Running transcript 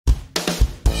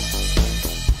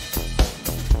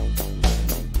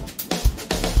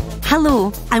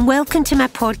Hello and welcome to my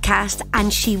podcast,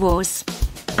 And She Was.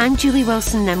 I'm Julie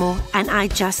Wilson-Nimmo and I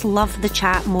just love the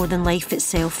chat more than life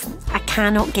itself. I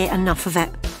cannot get enough of it.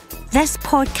 This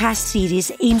podcast series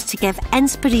aims to give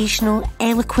inspirational,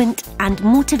 eloquent and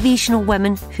motivational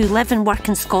women who live and work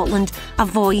in Scotland a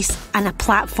voice and a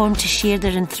platform to share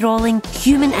their enthralling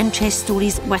human interest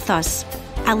stories with us.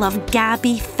 I love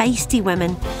gabby, feisty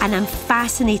women and I'm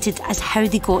fascinated as how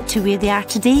they got to where they are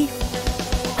today.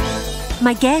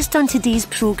 My guest on today's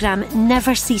programme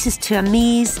never ceases to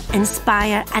amaze,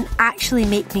 inspire and actually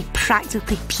make me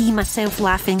practically pee myself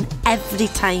laughing every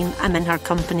time I'm in her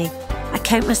company. I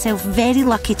count myself very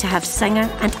lucky to have singer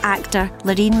and actor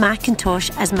Lorraine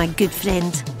McIntosh as my good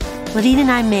friend. Lorraine and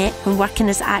I met when working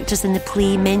as actors in the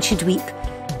play Men Should Weep.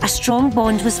 A strong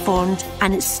bond was formed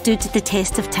and it stood the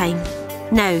test of time.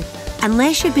 Now,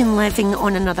 unless you've been living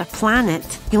on another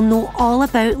planet, you'll know all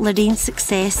about Lorraine's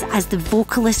success as the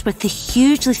vocalist with the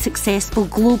hugely successful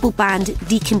global band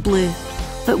Deacon Blue.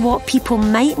 But what people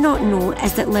might not know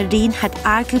is that Lorraine had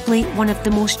arguably one of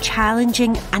the most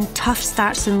challenging and tough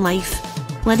starts in life.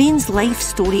 Lorraine's life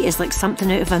story is like something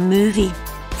out of a movie,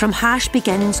 from harsh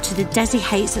beginnings to the dizzy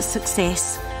heights of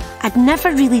success. I'd never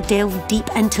really delved deep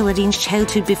into Lorraine's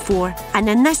childhood before, and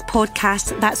in this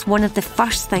podcast, that's one of the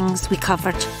first things we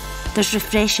covered. There's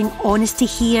refreshing honesty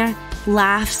here,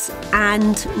 laughs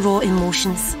and raw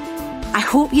emotions. I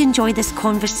hope you enjoy this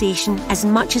conversation as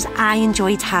much as I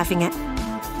enjoyed having it.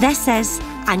 This is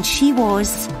And She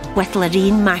Was with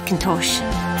Lorraine McIntosh.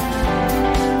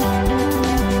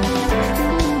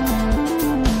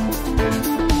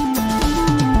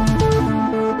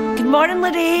 Good morning,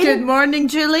 Lorraine. Good morning,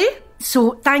 Julie.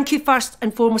 So thank you first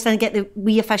and foremost, and I get the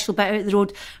wee official bit out of the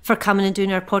road for coming and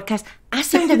doing our podcast. I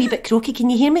sound a wee bit croaky, can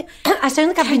you hear me? I sound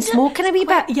like I've been smoking a wee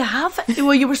bit. You have?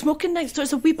 Well, you were smoking next door.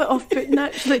 It's a wee bit off-putting,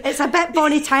 actually. It's a bit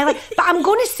Bonnie Tyler, but I'm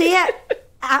going to say it.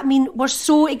 I mean, we're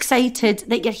so excited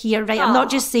that you're here, right? I'm not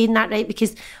just saying that, right,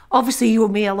 because obviously you owe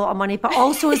me a lot of money, but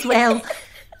also as well,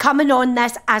 coming on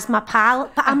this as my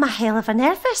pal, but I'm a hell of a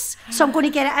nervous, so I'm going to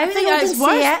get it out. I think it's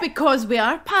worse because we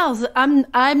are pals.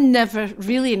 I'm never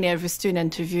really nervous doing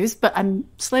interviews, but I'm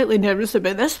slightly nervous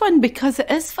about this one because it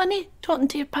is funny talking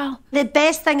to your pal. The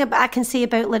best thing I can say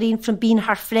about Lorraine from being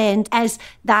her friend is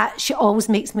that she always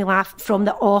makes me laugh from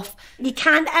the off. You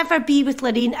can't ever be with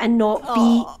Lorraine and not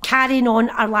be carrying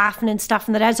on or laughing and stuff,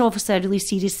 and there is obviously a really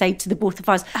serious side to the both of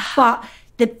us. But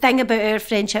the thing about our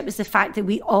friendship is the fact that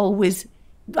we always,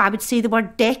 I would say the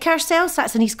word deck ourselves.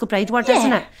 That's an East Kilbride word,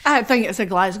 isn't it? I think it's a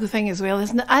Glasgow thing as well,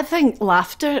 isn't it? I think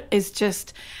laughter is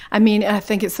just, I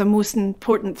think it's the most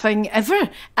important thing ever.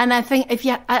 And I think I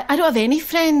don't have any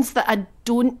friends that I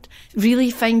don't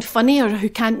really find funny or who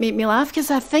can't make me laugh,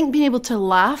 because I think being able to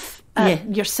laugh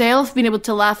at yourself, being able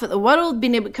to laugh at the world,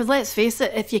 because let's face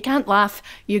it, if you can't laugh,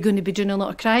 you're going to be doing a lot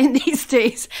of crying these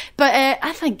days. But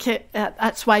I think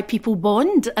that's why people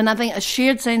bond, and I think a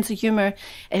shared sense of humour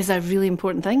is a really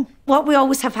important thing. What we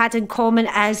always have had in common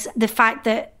is the fact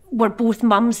that we're both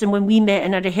mums, and when we met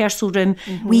in a rehearsal room,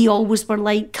 we always were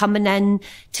like coming in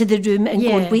to the room and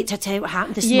going, wait to tell you what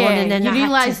happened this morning. And you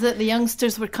realise that the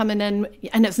youngsters were coming in,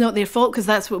 and it's not their fault, because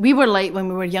that's what we were like when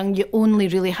we were young. You only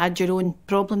really had your own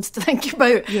problems to think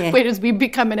about, whereas we'd be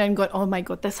coming in going, oh my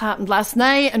God, this happened last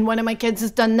night, and one of my kids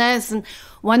has done this, and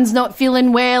one's not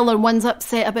feeling well, or one's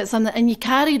upset about something, and you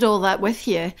carried all that with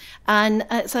you. And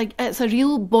it's a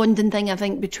real bonding thing, I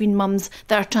think, between mums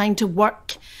that are trying to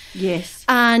work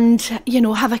and,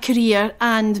 have a career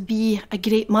and be a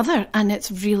great mother. And it's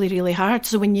really, really hard.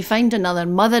 So when you find another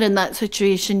mother in that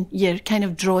situation, you're kind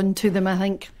of drawn to them, I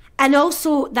think. And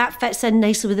also that fits in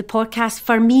nicely with the podcast.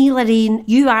 For me, Lorraine,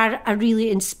 you are a really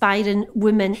inspiring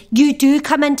woman. You do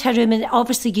come into a room and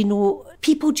obviously,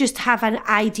 people just have an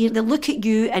idea. They look at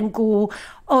you and go,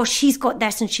 oh, she's got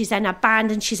this and she's in a band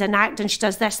and she's an actor and she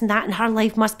does this and that and her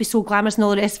life must be so glamorous and all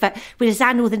the rest of it. Whereas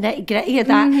I know the nitty-gritty of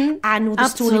that. I know the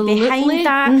story behind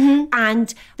that.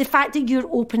 And the fact that you're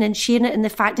open and sharing it, and the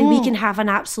fact that we can have an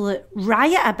absolute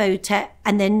riot about it,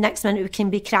 and then next minute we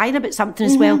can be crying about something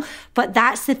as well. But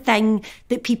that's the thing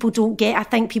that people don't get. I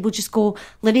think people just go,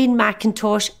 Lorraine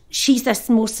McIntosh, she's this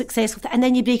most successful thing. And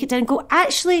then you break it down and go,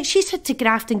 actually, she's had to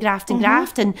graft and graft and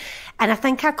graft. And I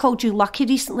think I called you lucky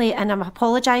recently, and I'm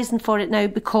apologising for it now,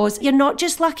 because you're not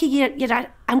just lucky, you're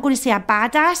I'm going to say a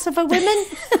badass of a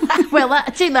woman. Well, I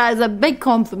take that as a big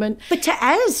compliment. But it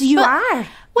is, you are.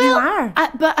 Well, you are.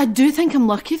 But I do think I'm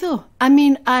lucky, though.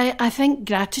 I think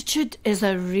gratitude is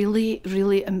a really,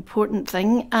 really important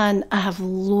thing, and I have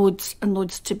loads and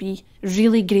loads to be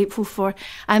really grateful for.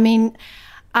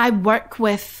 I work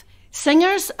with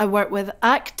singers, I work with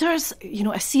actors, you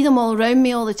know, I see them all around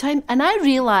me all the time, and I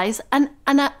realise, and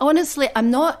I, honestly,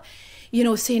 I'm not, you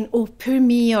know, saying, oh, poor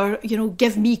me, or, you know,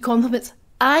 give me compliments.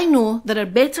 I know there are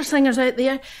better singers out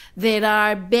there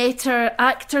are better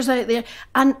actors out there,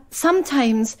 and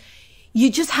sometimes you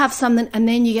just have something and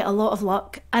then you get a lot of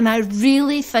luck. And I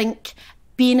really think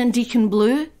being in Deacon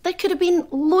Blue, there could have been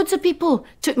loads of people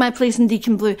took my place in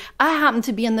Deacon Blue. I happened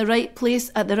to be in the right place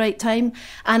at the right time,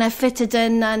 and I fitted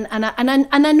in, and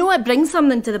I know I bring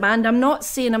something to the band. I'm not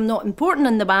saying I'm not important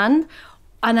in the band,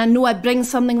 and I know I bring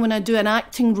something when I do an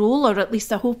acting role, or at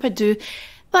least I hope I do.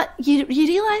 But you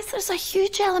realise there's a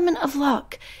huge element of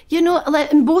luck, you know,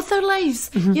 like in both our lives.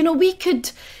 Mm-hmm. You know, we could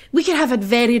have had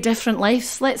very different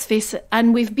lives, let's face it,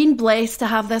 and we've been blessed to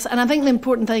have this. And I think the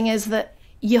important thing is that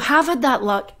you have had that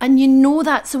luck, and you know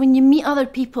that. So when you meet other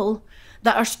people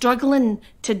that are struggling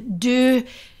to do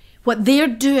what they're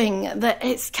doing, that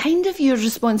it's kind of your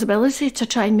responsibility to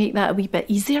try and make that a wee bit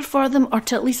easier for them, or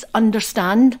to at least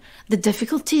understand the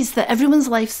difficulties, that everyone's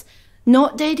life's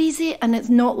not dead easy and it's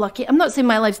not lucky. I'm not saying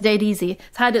my life's dead easy.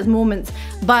 It's had its moments,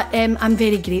 but I'm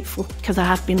very grateful because I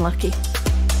have been lucky.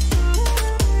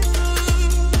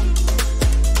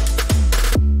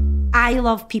 I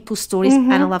love people's stories,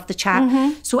 and I love the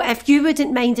chat. So if you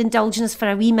wouldn't mind indulging us for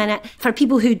a wee minute, for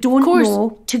people who don't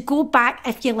know, to go back,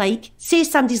 if you like, say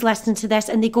somebody's listening to this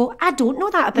and they go, I don't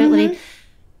know that about Lorraine.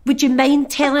 Would you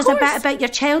mind telling us a bit about your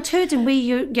childhood and where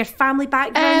your family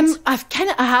background? I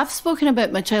have spoken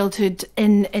about my childhood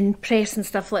in press and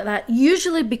stuff like that,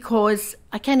 usually because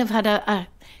I kind of had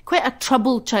quite a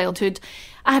troubled childhood.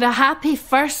 I had a happy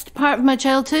first part of my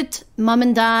childhood. Mum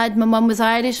and dad. My mum was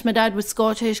Irish, my dad was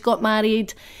Scottish, got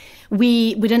married.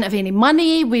 We didn't have any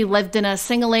money. We lived in a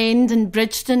single end in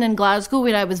Bridgeton in Glasgow,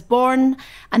 where I was born.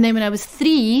 And then when I was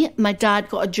 3, my dad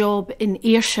got a job in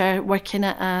Ayrshire working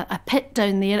at a pit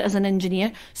down there as an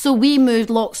engineer. So we moved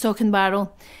lock, stock and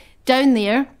barrel down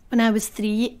there when I was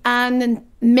 3. And in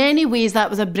many ways, that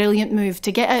was a brilliant move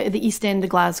to get out of the East End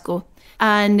of Glasgow.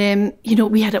 And, you know,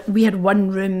 we had one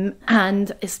room,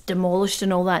 and it's demolished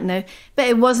and all that now. But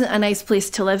it wasn't a nice place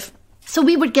to live. So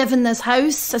we were given this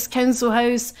house, this council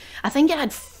house. I think it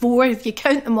had 4, if you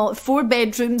count them all, 4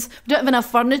 bedrooms. We don't have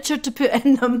enough furniture to put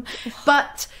in them.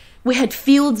 But we had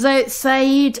fields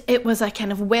outside. It was a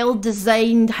kind of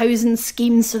well-designed housing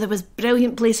scheme, so there was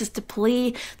brilliant places to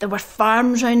play. There were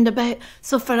farms round about.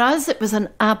 So for us, it was an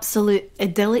absolute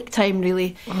idyllic time,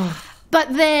 really. Oh.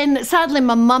 But then, sadly,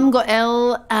 my mum got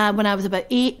ill when I was about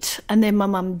 8, and then my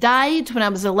mum died when I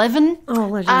was 11. Oh,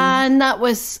 Lorraine. And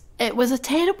it was a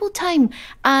terrible time.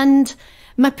 And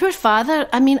my poor father,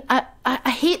 I mean, I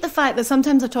hate the fact that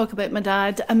sometimes I talk about my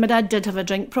dad, and my dad did have a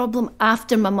drink problem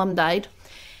after my mum died.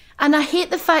 And I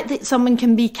hate the fact that someone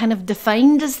can be kind of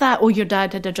defined as that, oh, your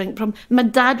dad had a drink problem. My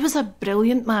dad was a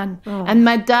brilliant man. Oh. And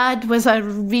my dad was a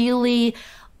really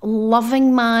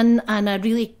loving man and a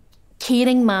really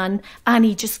caring man, and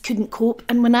he just couldn't cope.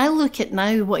 And when I look at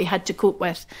now what he had to cope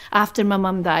with after my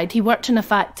mum died, he worked in a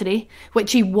factory,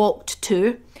 which he walked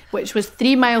to, which was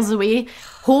 3 miles away,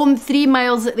 home 3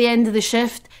 miles at the end of the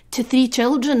shift, to 3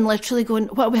 children literally going,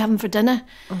 what are we having for dinner?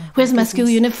 Where's my school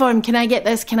uniform? Can I get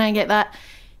this? Can I get that?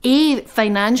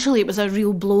 Financially, it was a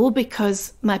real blow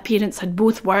because my parents had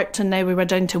both worked and now we were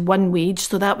down to 1 wage.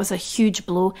 So that was a huge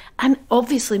blow. And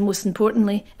obviously, most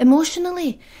importantly,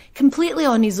 emotionally, completely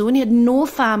on his own. He had no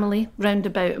family round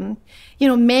about him. You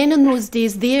know, men in those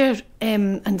days,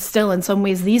 and still in some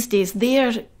ways these days,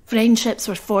 their friendships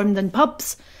were formed in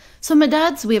pubs. So my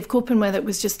dad's way of coping with it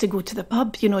was just to go to the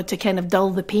pub, you know, to kind of dull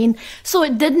the pain. So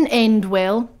it didn't end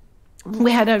well.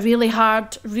 We had a really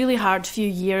hard few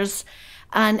years.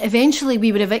 And eventually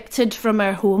we were evicted from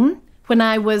our home when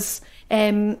I was,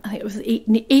 I think it was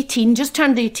 18, just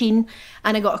turned 18.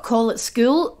 And I got a call at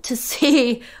school to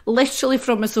say, literally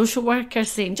from a social worker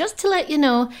saying, just to let you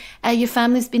know, your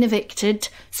family's been evicted,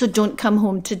 so don't come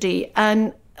home today.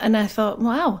 And I thought,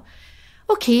 wow,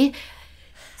 okay.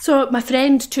 So my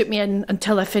friend took me in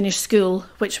until I finished school,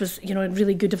 which was, you know,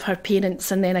 really good of her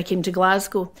parents. And then I came to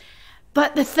Glasgow.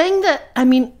 But the thing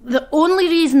the only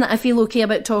reason that I feel okay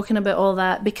about talking about all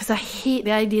that, because I hate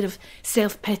the idea of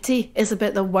self-pity, is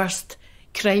about the worst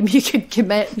crime you could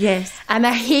commit. Yes. And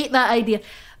I hate that idea.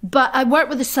 But I work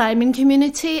with the Simon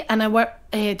community, and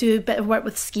I do a bit of work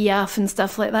with Skiaf and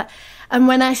stuff like that. And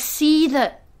when I see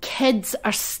that kids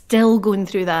are still going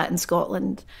through that in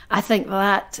Scotland, I think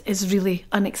that is really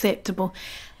unacceptable.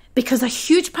 Because a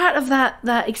huge part of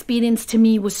that experience to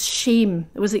me was shame.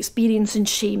 It was experiencing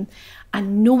shame.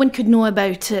 and no one could know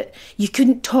about it. You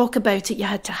couldn't talk about it. You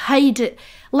had to hide it.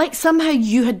 Like somehow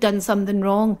you had done something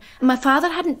wrong. My father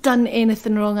hadn't done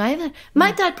anything wrong either.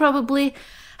 My dad probably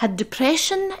had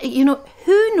depression. You know,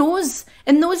 who knows?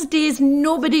 In those days,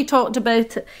 nobody talked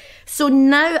about it. So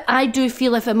now I do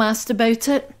feel if I'm asked about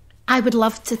it, I would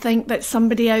love to think that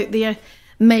somebody out there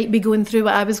might be going through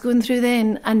what I was going through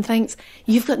then and thinks,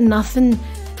 you've got nothing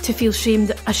to feel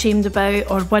ashamed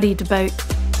about or worried about.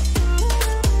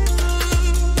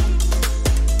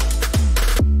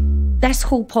 This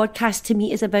whole podcast to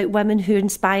me is about women who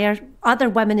inspire other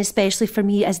women, especially for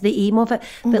me, as the aim of it.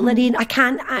 But Lorraine, I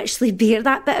can't actually bear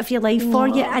that bit of your life for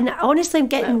you. And honestly, I'm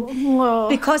getting,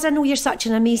 because I know you're such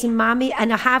an amazing mammy,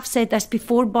 and I have said this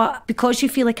before, but because you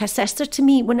feel like a sister to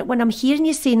me, when I'm hearing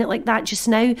you saying it like that just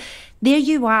now, there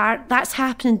you are, that's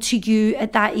happening to you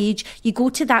at that age. You go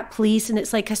to that place and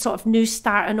it's like a sort of new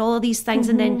start and all of these things,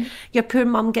 and then your poor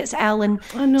mum gets ill. And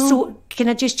I know. So can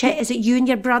I just check, is it you and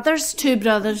your brothers? 2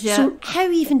 brothers, yeah. So how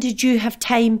even did you have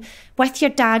time with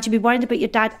your dad? You'd be worried about your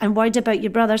dad and worried about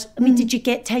your brothers. I mean, did you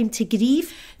get time to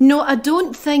grieve? No, I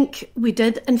don't think we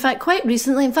did. In fact, quite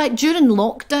recently, during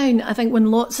lockdown, I think when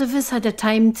lots of us had a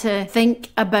time to think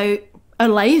about our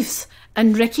lives.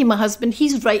 And Ricky, my husband,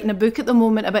 he's writing a book at the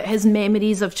moment about his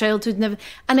memories of childhood,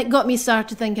 and it got me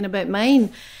started thinking about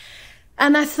mine.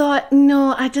 And I thought,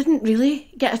 no, I didn't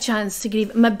really get a chance to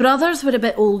grieve. My brothers were a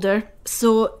bit older,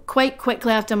 so quite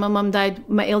quickly after my mum died,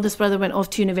 my eldest brother went off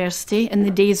to university in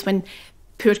the days when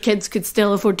poor kids could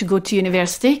still afford to go to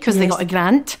university because they got a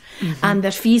grant and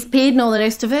their fees paid and all the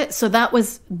rest of it. So that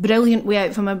was a brilliant way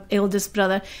out for my eldest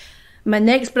brother. My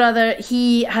next brother,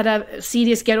 he had a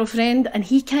serious girlfriend, and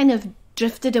he kind of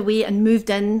drifted away and moved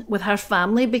in with her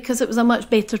family because it was a much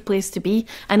better place to be,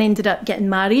 and ended up getting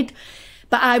married.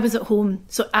 But I was at home,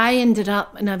 so I ended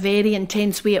up in a very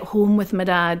intense way at home with my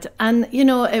dad. And, you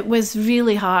know, it was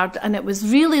really hard, and it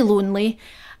was really lonely,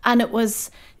 and it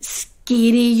was scary.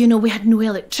 You know, we had no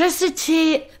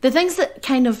electricity. The things that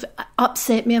kind of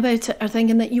upset me about it are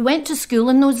thinking that you went to school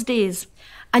in those days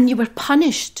and you were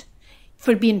punished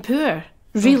for being poor.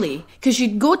 Really, because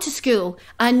you'd go to school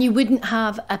and you wouldn't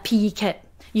have a PE kit,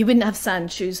 you wouldn't have sand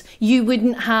shoes, you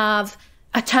wouldn't have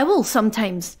a towel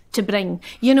sometimes to bring,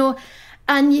 you know,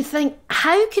 and you think,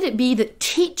 how could it be that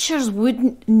teachers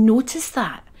wouldn't notice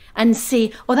that and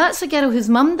say, oh, that's a girl whose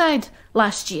mum died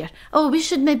last year. Oh, we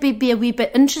should maybe be a wee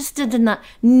bit interested in that.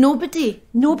 Nobody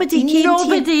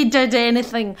did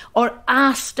anything or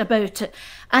asked about it.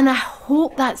 And I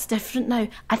hope that's different now.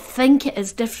 I think it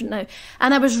is different now.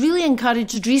 And I was really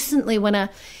encouraged recently when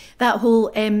that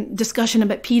whole discussion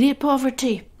about period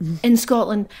poverty in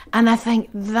Scotland. And I think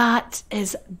that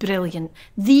is brilliant.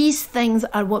 These things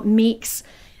are what makes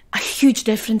a huge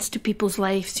difference to people's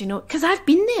lives, you know, because I've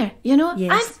been there, you know.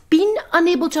 Yes. I've been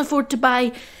unable to afford to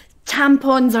buy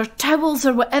tampons or towels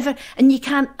or whatever, and you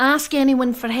can't ask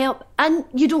anyone for help, and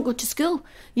you don't go to school,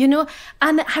 you know.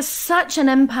 And it has such an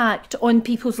impact on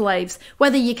people's lives,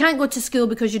 whether you can't go to school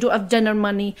because you don't have dinner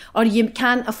money, or you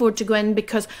can't afford to go in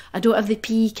because I don't have the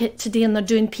PE kit today and they're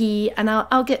doing PE and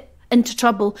I'll get into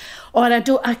trouble, or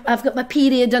I've got my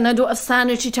period and I don't have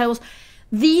sanitary towels.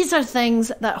 These are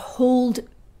things that hold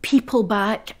people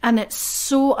back, and it's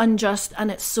so unjust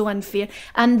and it's so unfair.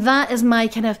 And that is my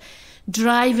kind of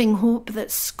driving hope,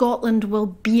 that Scotland will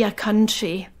be a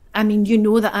country. I mean, you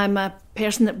know that I'm a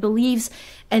person that believes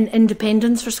in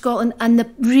independence for Scotland, and the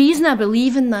reason I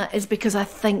believe in that is because I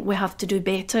think we have to do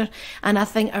better, and I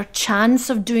think our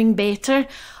chance of doing better,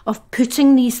 of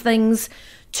putting these things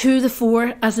to the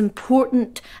fore as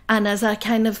important and as a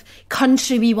kind of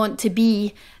country we want to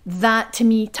be, that to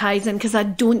me ties in, because I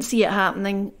don't see it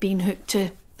happening being hooked to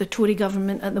the Tory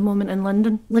government at the moment in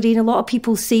London. Lorraine, a lot of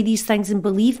people say these things and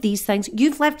believe these things.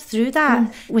 You've lived through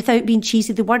that. Without being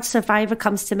cheesy, the word survivor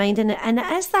comes to mind, and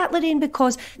it is that, Lorraine,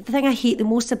 because the thing I hate the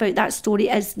most about that story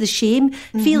is the shame,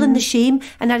 feeling the shame.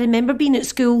 And I remember being at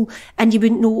school and you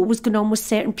wouldn't know what was going on with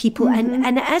certain people,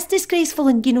 and it is disgraceful,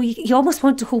 and you know, you almost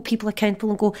want to hold people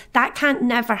accountable and go, that can't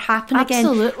never happen again.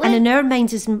 Absolutely. And in our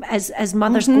minds as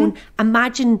mothers going,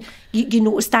 imagine you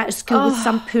noticed that at school with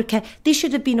some poor kid. They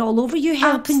should have been all over you,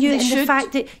 helping you, and the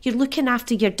fact that you're looking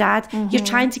after your dad, you're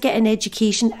trying to get an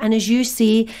education, and as you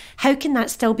say, how can that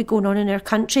still be going on in our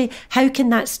country? How can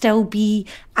that still be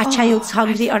a child's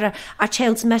hungry, or a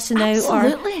child's missing out?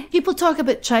 Absolutely. People talk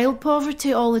about child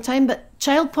poverty all the time, but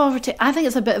child poverty, I think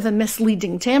it's a bit of a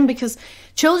misleading term, because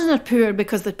children are poor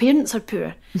because their parents are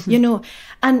poor, you know.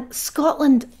 And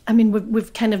Scotland, I mean,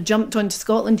 we've kind of jumped onto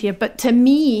Scotland here, but to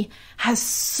me has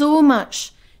so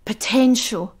much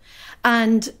potential,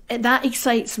 and that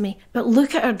excites me. But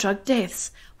look at our drug deaths.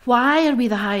 Why are we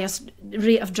the highest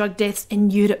rate of drug deaths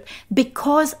in Europe?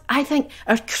 Because I think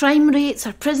our crime rates,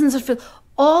 our prisons are full.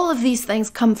 All of these things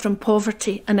come from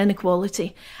poverty and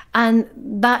inequality. And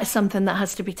that is something that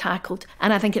has to be tackled.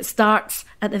 And I think it starts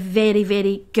at the very,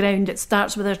 very ground. It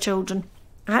starts with our children.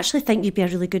 I actually think you'd be a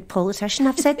really good politician.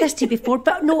 I've said this to you before,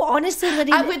 but no, honestly,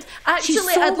 Lorraine, I would actually.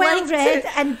 She's so I'd well like read,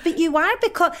 to. but you are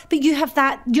but you have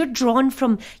that. You're drawn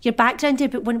from your background there.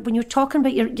 But when you're talking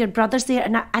about your brothers there,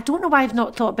 and I don't know why I've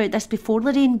not thought about this before,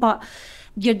 Lorraine, but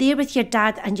you're there with your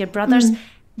dad and your brothers.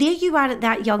 There you are at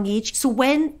that young age. So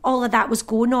when all of that was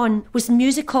going on, was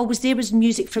music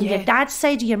from your dad's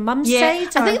side or your mum's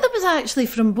side? Or? I think that was actually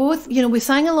from both. You know, we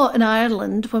sang a lot in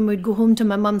Ireland when we'd go home to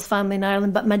my mum's family in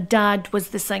Ireland, but my dad was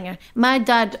the singer. My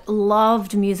dad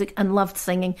loved music and loved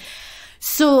singing.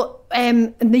 So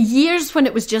in the years when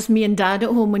it was just me and dad at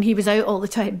home, when he was out all the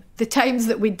time, the times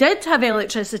that we did have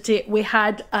electricity, we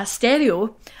had a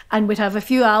stereo and we'd have a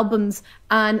few albums,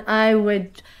 and I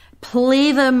would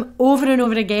play them over and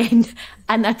over again,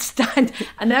 and I'd stand,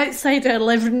 and outside our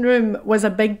living room was a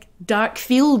big dark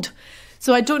field.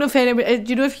 So I don't know if anybody, do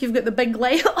you know if you've got the big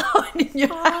light on in your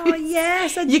house? Oh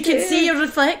yes, I do. You can see your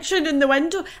reflection in the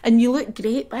window, and you look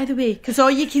great, by the way, because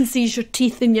all you can see is your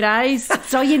teeth and your eyes.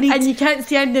 That's all you need. And you can't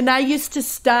see anything. I used to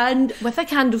stand with a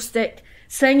candlestick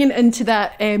singing into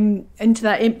that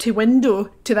empty window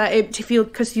to that empty field,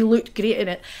 because you looked great in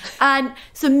it. And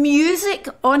so music,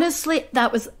 honestly,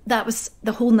 that was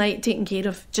the whole night taken care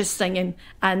of, just singing,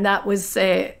 and that was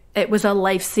it was a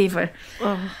lifesaver.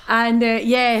 And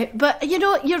but you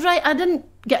know, you're right, I didn't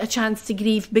get a chance to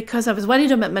grieve because I was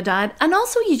worried about my dad, and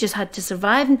also you just had to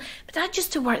survive. And my dad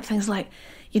used to work things like,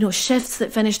 you know, shifts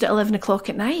that finished at 11 o'clock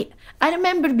at night. I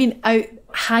remember being out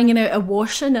hanging out a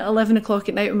washing at 11 o'clock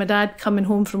at night with my dad coming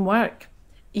home from work,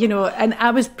 you know, and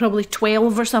I was probably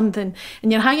 12 or something,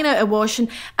 and you're hanging out a washing,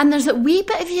 and there's a wee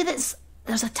bit of you there's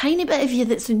a tiny bit of you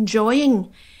that's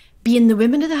enjoying being the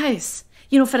woman of the house.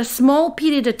 You know, for a small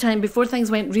period of time before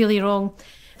things went really wrong,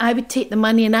 I would take the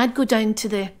money and I'd go down to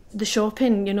the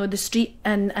shopping, you know, the street,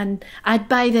 and I'd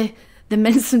buy the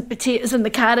mince and potatoes and the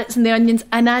carrots and the onions,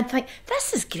 and I'd think,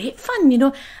 this is great fun, you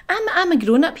know. I'm a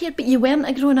grown-up here, but you weren't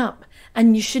a grown-up,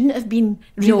 and you shouldn't have been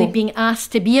really being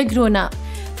asked to be a grown-up.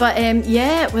 But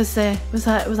it was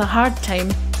a hard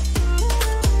time.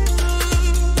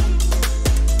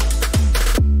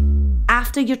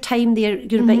 After your time there,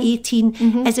 you're about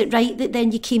 18. Is it right that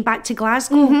then you came back to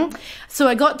Glasgow? So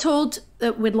I got told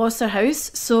that we'd lost our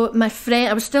house. So my friend,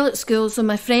 I was still at school, so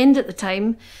my friend at the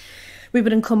time, we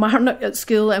were in Kilmarnock at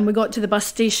school, and we got to the bus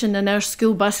station, and our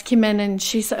school bus came in, and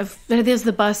she sort of, there's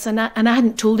the bus, and I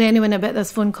hadn't told anyone about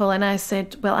this phone call, and I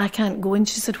said, well, I can't go. And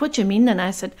she said, what do you mean? And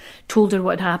I said, told her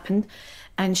what happened,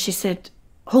 and she said,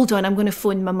 hold on, I'm going to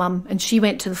phone my mum. And she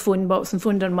went to the phone box and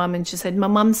phoned her mum, and she said, my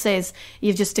mum says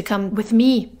you've just to come with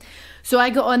me. So I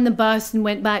got on the bus and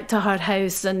went back to her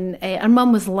house, and her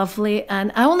mum was lovely,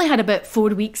 and I only had about 4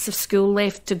 weeks of school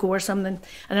left to go or something,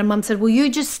 and her mum said, will you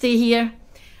just stay here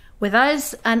with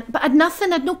us? But I'd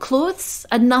nothing, I'd no clothes,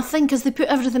 I'd nothing, because they put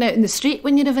everything out in the street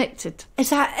when you're evicted.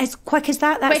 Is that as quick as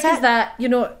that? Quick as that, you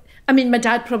know. I mean, my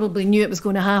dad probably knew it was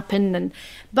going to happen,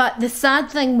 but the sad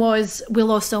thing was we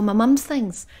lost all my mum's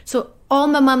things. So all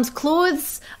my mum's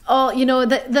clothes, all, you know,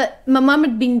 that my mum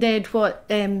had been dead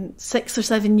 6 or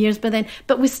 7 years by then,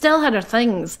 but we still had her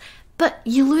things. But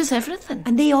you lose everything.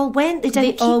 And they all went.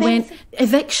 They all went.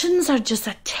 Evictions are just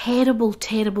a terrible,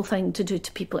 terrible thing to do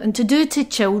to people, and to do to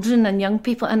children and young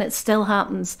people, and it still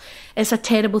happens. It's a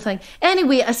terrible thing.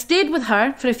 Anyway, I stayed with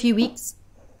her for a few weeks.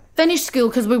 Finished school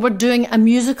because we were doing a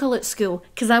musical at school,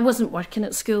 because I wasn't working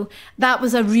at school. That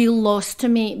was a real loss to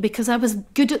me, because I was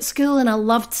good at school and I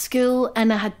loved school,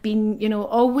 and I had been, you know,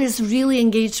 always really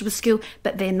engaged with school.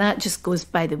 But then that just goes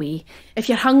by the way. If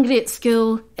you're hungry at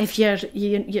school, if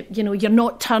you're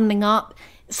not turning up,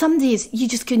 some days you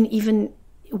just couldn't even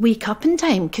wake up in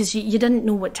time because you didn't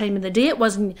know what time of the day it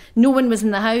was, and no one was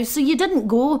in the house, so you didn't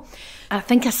go. I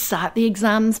think I sat the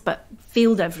exams but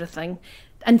failed everything.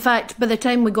 In fact, by the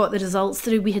time we got the results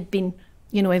through, we had been,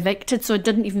 you know, evicted, so I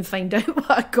didn't even find out what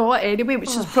I got anyway,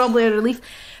 which is probably a relief.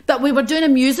 But we were doing a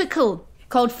musical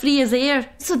called Free as Air.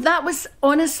 So that was,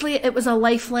 honestly, it was a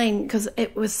lifeline, because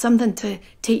it was something to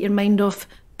take your mind off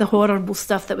the horrible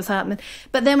stuff that was happening.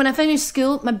 But then when I finished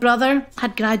school, my brother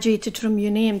had graduated from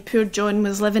uni, and poor John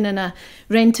was living in a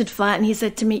rented flat, and he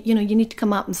said to me, you know, you need to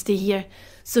come up and stay here.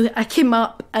 So I came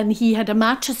up, and he had a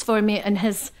mattress for me in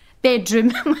his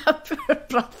bedroom. My poor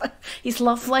brother, his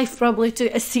love life probably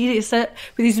took a serious hit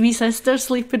with his wee sister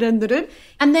sleeping in the room.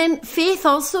 And then faith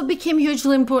also became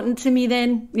hugely important to me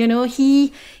then. You know,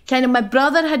 my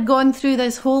brother had gone through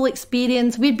this whole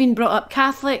experience. We'd been brought up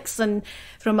Catholics and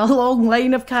from a long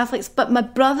line of Catholics, but my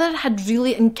brother had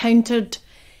really encountered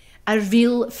a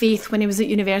real faith when he was at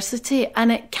university,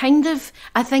 and it kind of,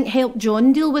 I think, helped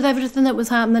John deal with everything that was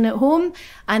happening at home,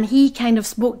 and he kind of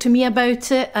spoke to me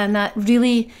about it, and that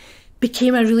really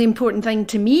became a really important thing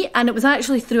to me. And it was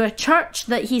actually through a church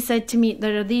that he said to me,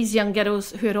 there are these young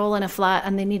girls who are all in a flat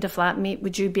and they need a flatmate,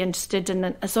 would you be interested in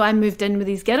it? So I moved in with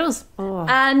these girls,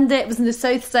 and it was in the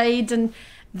south side, and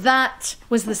that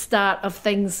was the start of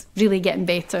things really getting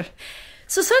better.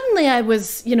 So suddenly I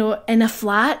was, you know, in a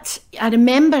flat. I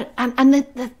remember, and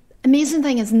the amazing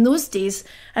thing is, in those days,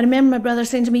 I remember my brother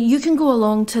saying to me, you can go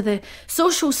along to the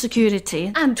social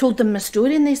security. And told them my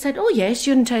story, and they said, oh yes,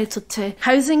 you're entitled to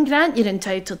housing grant, you're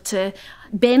entitled to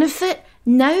benefit.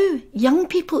 Now, young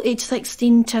people aged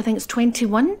 16 to I think it's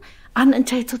 21 aren't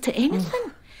entitled to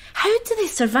anything. How do they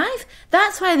survive?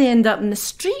 That's why they end up in the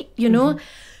street, you know.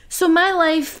 So my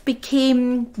life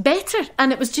became better,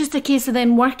 and it was just a case of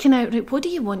then working out, right, what do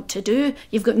you want to do?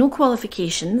 You've got no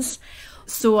qualifications.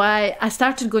 So I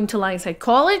started going to Langside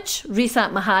College,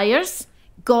 resat my hires,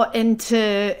 got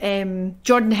into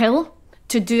Jordan Hill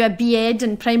to do a B.Ed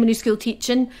in primary school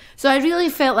teaching. So I really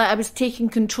felt like I was taking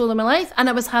control of my life, and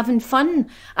I was having fun.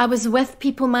 I was with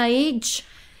people my age.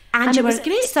 And it you was were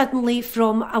great. Suddenly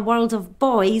from a world of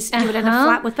boys, you were in a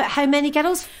flat with, but how many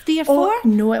girls? 3 or 4?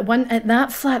 No, at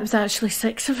that flat it was actually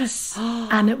 6 of us.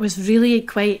 And it was really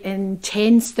quite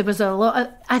intense. There was a lot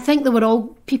of, I think they were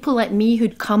all people like me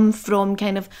who'd come from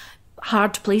kind of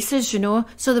hard places, you know.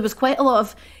 So there was quite a lot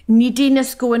of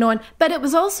neediness going on. But it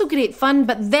was also great fun.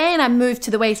 But then I moved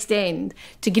to the West End,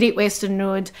 to Great Western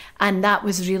Road. And that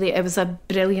was really, it was a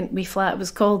brilliant wee flat. It was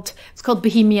called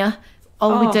Bohemia.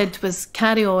 All we did was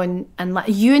carry on, and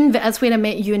that's where I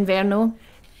met Ewan Verno,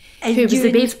 who was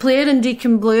the bass player in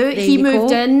Deacon Blue. He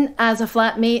moved in as a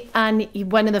flatmate, and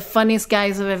one of the funniest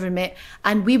guys I've ever met.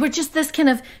 And we were just this kind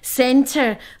of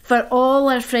centre for all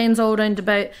our friends all round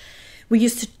about. We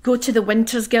used to go to the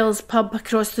Winters Girls pub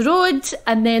across the road,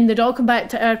 and then they'd all come back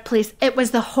to our place. It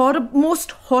was the most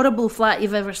horrible flat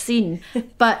you've ever seen,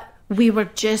 but we were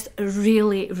just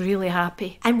really, really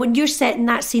happy. And when you're setting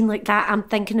that scene like that, I'm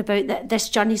thinking about this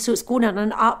journey. So it's going on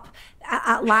and up.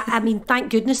 I mean,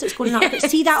 thank goodness it's going up. But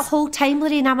see that whole time,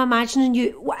 Lorraine, I'm imagining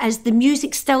you, as the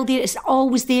music's still there, it's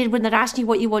always there when they're asking you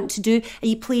what you want to do. Are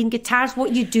you playing guitars? What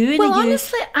are you doing? Well,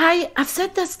 honestly, I've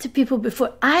said this to people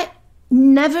before.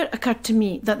 Never occurred to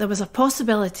me that there was a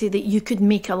possibility that you could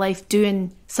make a life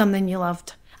doing something you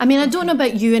loved. I mean, I don't know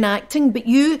about you in acting, but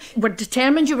you were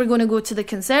determined you were going to go to the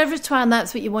conservatoire, and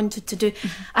that's what you wanted to do.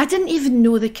 I didn't even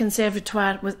know the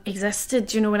conservatoire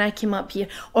existed, you know, when I came up here,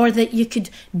 or that you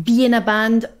could be in a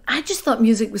band. I just thought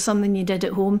music was something you did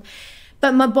at home.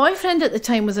 But my boyfriend at the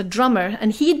time was a drummer,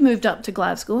 and he'd moved up to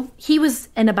Glasgow. He was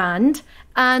in a band,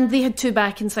 and they had 2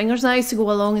 backing singers, and I used to go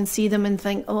along and see them and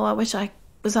think, oh, I wish I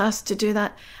was asked to do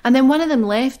that. And then one of them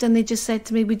left, and they just said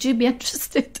to me, would you be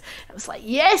interested? I was like,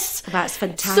 yes. That's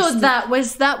fantastic. So that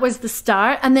was the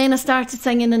start. And then I started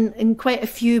singing in quite a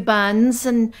few bands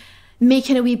and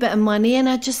making a wee bit of money, and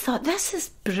I just thought, this is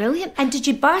brilliant. And did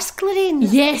you busk, Lorraine?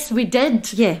 Yes, we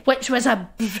did. Yeah. Which was a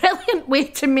brilliant way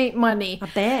to make money. I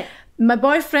bet. My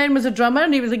boyfriend was a drummer,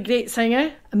 and he was a great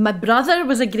singer. And my brother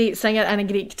was a great singer and a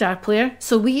great guitar player.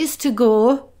 So we used to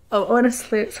go... Oh,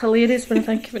 honestly, it's hilarious when I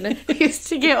think of it now. We used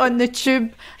to get on the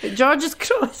tube at George's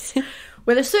Cross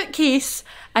with a suitcase,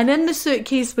 and in the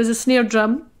suitcase was a snare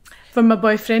drum for my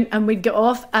boyfriend, and we'd get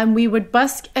off and we would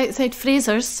busk outside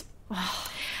Fraser's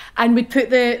and we'd put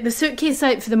the suitcase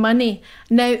out for the money.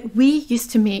 Now, we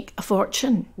used to make a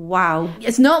fortune. Wow.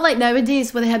 It's not like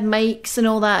nowadays where they had mics and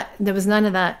all that. There was none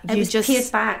of that. It was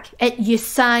paid back. You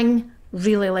sang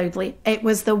really loudly. It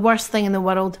was the worst thing in the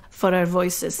world for our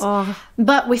voices.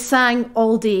 But we sang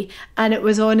all day, and it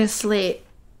was honestly,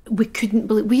 we couldn't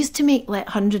believe, we used to make like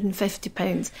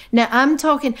 £150. Now I'm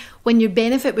talking when your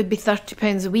benefit would be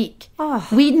 £30 a week.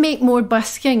 We'd make more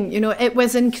busking, you know. It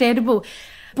was incredible.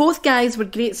 Both guys were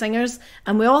great singers,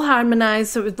 and we all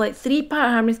harmonised, so it was like 3-part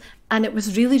harmonies, and it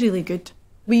was really, really good.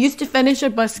 We used to finish our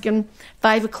busking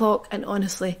 5 o'clock, and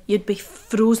honestly, you'd be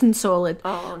frozen solid.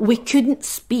 No. We couldn't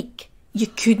speak. You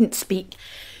couldn't speak.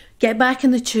 Get back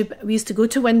in the tube. We used to go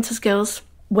to Winters Girls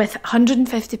with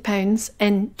 £150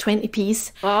 in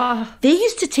 20p's. They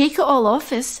used to take it all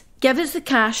off us, give us the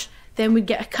cash, then we'd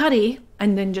get a curry,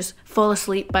 and then just fall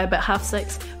asleep by about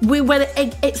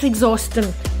 6:30. It's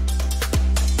exhausting.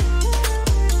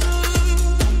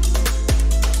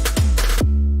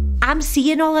 I'm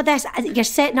seeing all of this. You're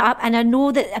setting it up, and I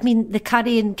know that, I mean, the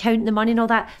curry and counting the money and all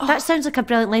that, that sounds like a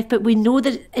brilliant life, but we know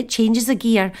that it changes a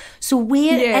gear. So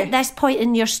where, at this point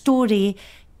in your story,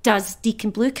 does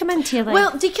Deacon Blue come into your life?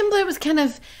 Well, Deacon Blue was kind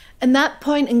of, in that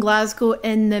point in Glasgow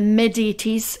in the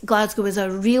mid-80s, Glasgow was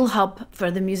a real hub for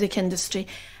the music industry.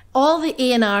 All the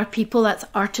A&R people, that's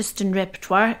artists and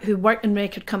repertoire, who work in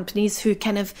record companies, who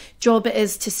kind of job it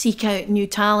is to seek out new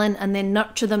talent and then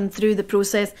nurture them through the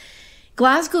process.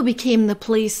 Glasgow became the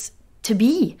place to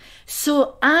be.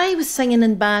 So I was singing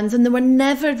in bands, and they were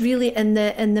never really in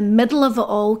the middle of it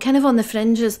all, kind of on the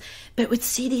fringes, but would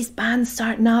see these bands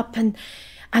starting up, and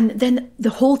then the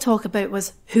whole talk about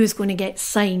was who's going to get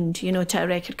signed, you know, to a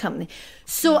record company.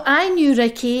 So I knew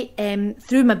Ricky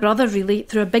through my brother, really,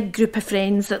 through a big group of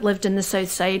friends that lived in the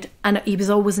south side, and he was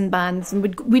always in bands, and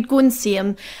we'd go and see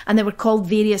him, and they were called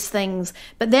various things.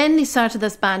 But then they started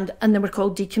this band, and they were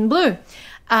called Deacon Blue,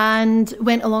 and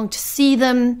went along to see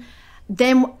them.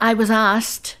 Then I was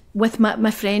asked with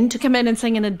my friend to come in and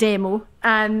sing in a demo,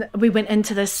 and we went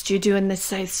into this studio in the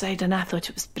south side, and I thought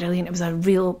it was brilliant. It was a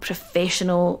real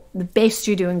professional, the best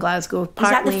studio in Glasgow. Was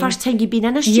that the first time you'd been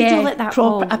in a studio like that?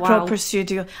 Proper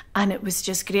studio, and it was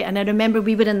just great. And I remember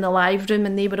we were in the live room,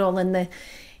 and they were all in the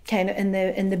kind of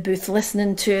in the booth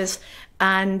listening to us,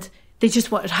 and they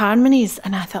just wanted harmonies,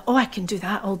 and I thought, I can do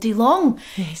that all day long.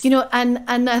 Yes. You know, and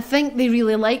I think they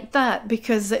really liked that,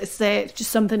 because it's just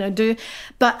something I do.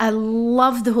 But I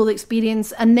loved the whole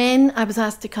experience. And then I was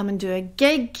asked to come and do a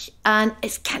gig, and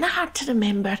it's kind of hard to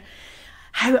remember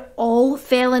how it all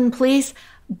fell in place.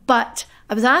 But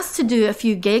I was asked to do a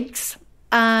few gigs,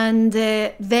 and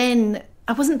then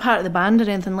I wasn't part of the band or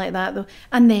anything like that, though.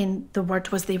 And then the word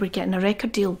was they were getting a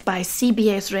record deal by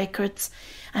CBS Records,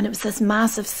 and it was this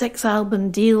massive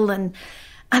 6-album deal, and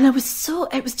it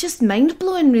was just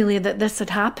mind-blowing, really, that this had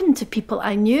happened to people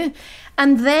I knew.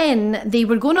 And then they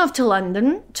were going off to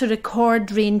London to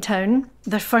record Raintown,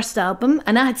 their first album,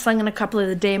 and I had sung in a couple of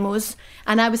the demos,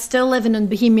 and I was still living in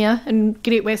Bohemia in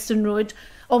Great Western Road.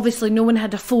 Obviously, no one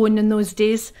had a phone in those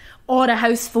days, or a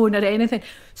house phone or anything.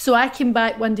 So I came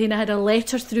back one day and I had a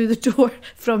letter through the door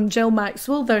from Jill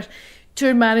Maxwell, their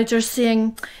tour manager,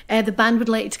 saying, the band would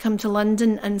like you to come to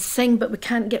London and sing, but we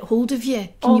can't get hold of you.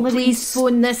 Can you please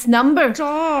phone this number?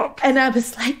 Stop. And I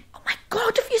was like, oh my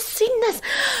God, have you seen this?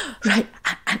 Right,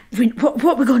 what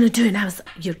are we going to do?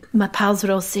 And my pals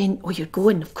were all saying, you're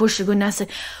going, of course you're going. And I said,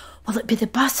 will it be the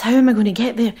bus? How am I going to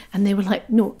get there? And they were like,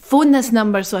 no, phone this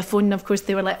number. So I phoned, and of course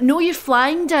they were like, no, you're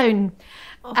flying down.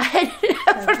 I had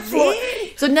never flown.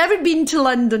 So never been to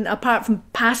London apart from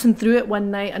passing through it one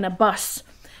night in a bus.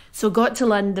 So got to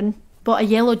London, bought a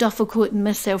yellow duffel coat and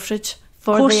Miss Selfridge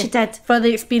for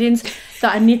the experience,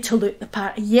 that I need to look the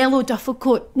part. A yellow duffel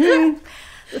coat,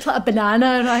 looked like a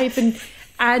banana arriving,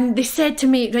 and they said to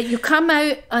me, right, you come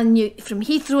out from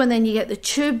Heathrow, and then you get the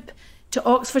tube to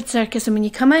Oxford Circus, and when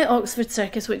you come out Oxford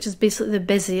Circus, which is basically the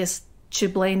busiest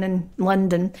tube line in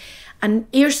London, and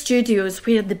Air Studios,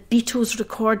 where the Beatles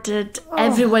recorded,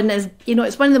 everyone is, you know,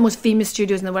 it's one of the most famous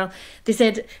studios in the world. They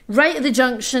said, right at the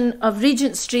junction of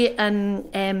Regent Street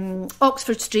and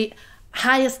Oxford Street,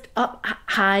 highest up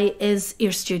high is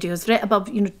Air Studios, right above,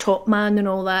 you know, Top Man and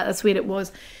all that. That's where it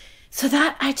was. So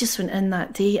that, I just went in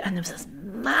that day, and there was this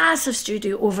massive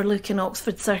studio overlooking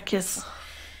Oxford Circus,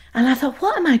 and I thought,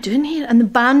 what am I doing here? And the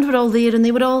band were all there, and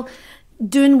they were all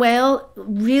doing well,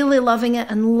 really loving it,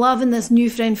 and loving this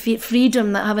newfound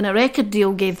freedom that having a record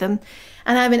deal gave them.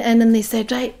 And I went in, and they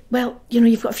said, right, well, you know,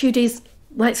 you've got a few days,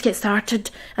 let's get started.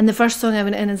 And the first song I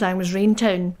went in and sang was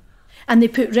Raintown. And they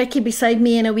put Ricky beside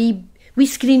me in a wee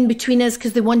screen between us,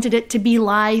 because they wanted it to be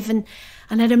live. And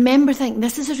I remember thinking,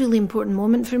 this is a really important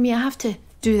moment for me. I have to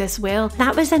do this well.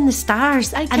 That was in the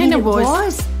stars. I kind of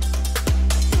was.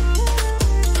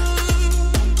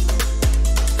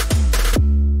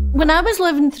 When I was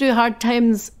living through hard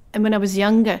times and when I was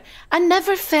younger, I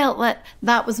never felt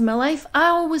that was my life. I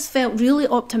always felt really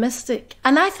optimistic.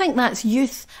 And I think that's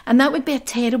youth. And that would be a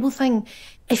terrible thing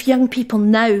if young people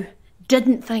now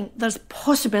didn't think there's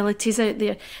possibilities out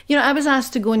there. You know, I was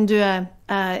asked to go and do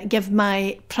give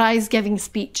my prize-giving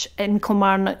speech in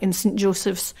Kilmarnock in St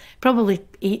Joseph's, probably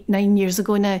 8-9 years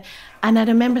ago now. And I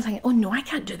remember thinking, oh no, I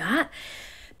can't do that.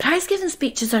 Prize-giving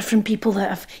speeches are from people that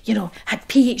have, you know, had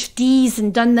PhDs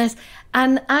and done this.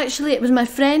 And actually, it was my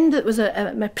friend that was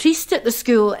my priest at the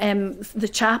school, the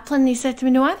chaplain. He said to me,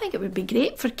 no, I think it would be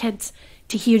great for kids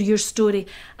to hear your story.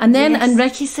 And then, and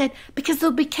Ricky said, because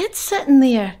there'll be kids sitting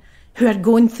there who are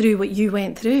going through what you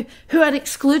went through, who are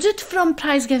excluded from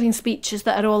prize-giving speeches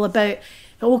that are all about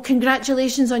oh,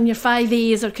 congratulations on your 5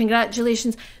 A's or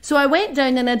congratulations. So I went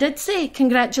down and I did say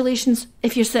congratulations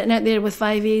if you're sitting out there with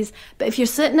 5 A's. But if you're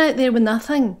sitting out there with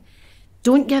nothing,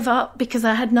 don't give up, because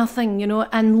I had nothing, you know,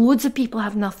 and loads of people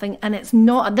have nothing. And it's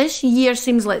not, this year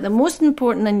seems like the most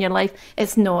important in your life.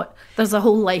 It's not. There's a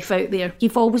whole life out there.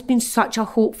 You've always been such a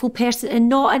hopeful person, and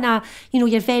not in a, you know,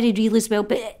 you're very real as well,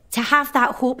 but to have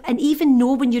that hope and even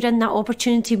know when you're in that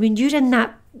opportunity, when you're in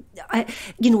that,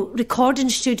 you know, recording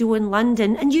studio in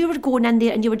London, and you were going in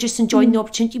there and you were just enjoying the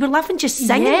opportunity. You were loving just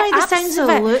singing by the sounds of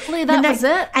it. Absolutely, that was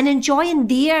it. And enjoying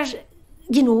their,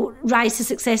 you know, rise to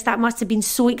success. That must have been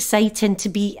so exciting to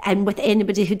be in with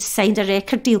anybody who'd signed a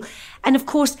record deal. And of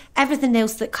course, everything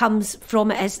else that comes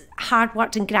from it is hard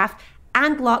work and graft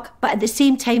and luck, but at the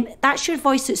same time, that's your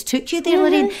voice that's took you there,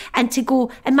 Lorraine. And to go,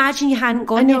 imagine you hadn't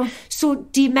gone there. So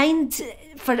do you mind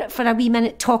for a wee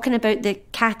minute talking about the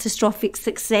catastrophic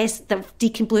success of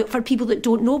Deacon Blue? For people that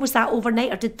don't know, was that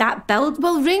overnight or did that build?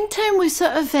 Well, Raintown was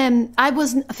sort of, I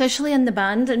wasn't officially in the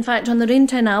band. In fact, on the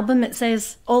Raintown album, it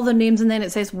says all their names and then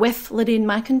it says with Lorraine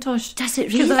McIntosh. Does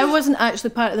it really? Because I wasn't actually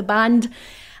part of the band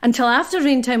until after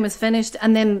Raintown was finished,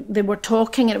 and then they were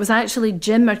talking, and it was actually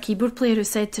Jim, our keyboard player, who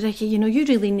said to Ricky, you know, you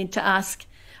really need to ask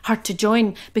her to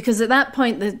join, because at that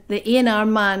point the A&R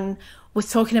man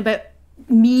was talking about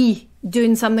me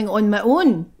doing something on my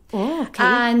own. Oh, okay.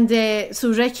 And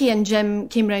so Ricky and Jim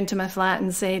came round to my flat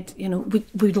and said, you know,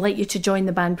 we'd like you to join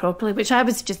the band properly, which I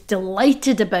was just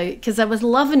delighted about because I was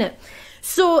loving it.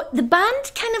 So the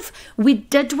band we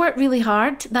did work really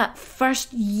hard that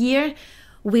first year.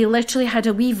 We literally had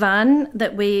a wee van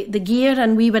the gear,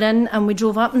 and we were in, and we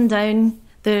drove up and down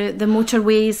the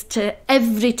motorways to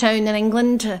every town in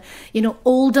England, to, you know,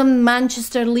 Oldham,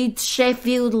 Manchester, Leeds,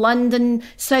 Sheffield, London,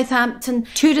 Southampton.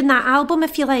 Touring that album,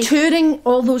 if you like. Touring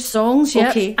all those songs,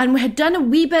 yeah. Okay. And we had done a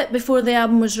wee bit before the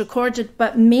album was recorded,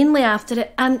 but mainly after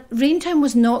it. And Raintown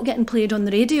was not getting played on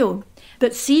the radio.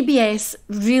 But CBS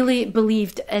really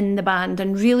believed in the band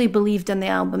and really believed in the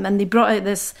album. And they brought out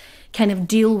this kind of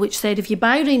deal which said, if you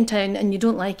buy Raintown and you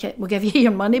don't like it, we'll give you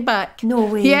your money back. No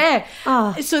way. Yeah.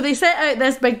 Oh. So they set out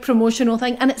this big promotional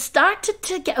thing, and it started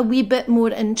to get a wee bit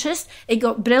more interest. It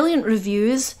got brilliant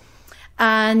reviews.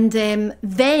 And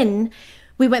then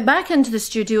we went back into the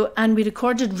studio and we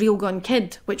recorded Real Gone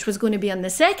Kid, which was going to be on the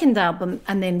second album.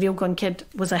 And then Real Gone Kid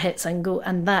was a hit single,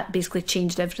 and that basically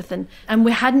changed everything. And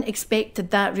we hadn't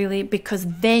expected that, really, because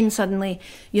then suddenly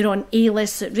you're on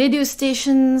A-lists at radio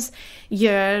stations,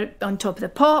 you're on Top of the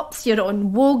Pops, you're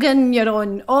on Wogan, you're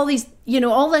on all these, you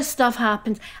know, all this stuff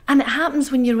happens. And it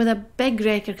happens when you're with a big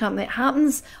record company. It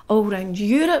happens all around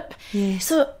Europe. Yes.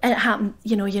 So it happened,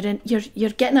 you know, you're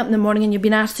getting up in the morning and you've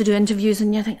been asked to do interviews,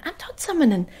 and you think, I've done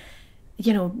someone in,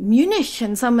 you know, Munich,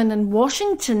 and someone in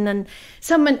Washington, and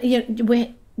someone, you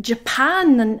know,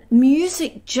 Japan, and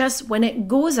music just, when it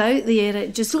goes out there,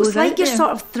 it just goes out there. So it's like you're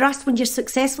sort of thrust when you're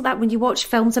successful, that when you watch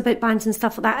films about bands and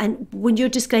stuff like that, and when you're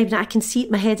describing it, I can see it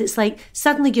in my head, it's like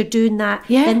suddenly you're doing that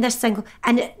in this single,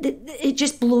 and it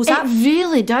just blows up. It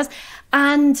really does.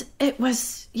 And it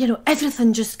was, you know,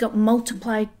 everything just got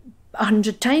multiplied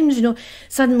 100 times, you know.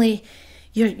 Suddenly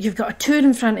you've got a tour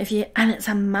in front of you, and it's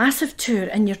a massive tour,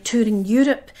 and you're touring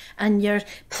Europe, and you're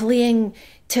playing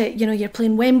you're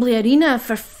playing Wembley Arena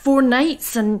for 4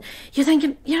 nights, and you're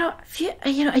thinking, you know, a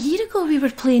year ago we were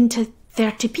playing to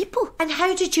 30 people. And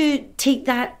how did you take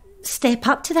that step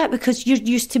up to that? Because you're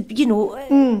used to, you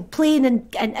know, playing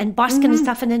and busking and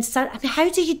stuff, and then I mean, how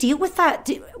do you deal with that?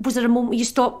 Was there a moment you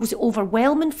stopped? Was it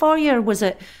overwhelming for you, or was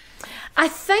it? I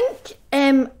think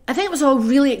it was all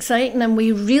really exciting, and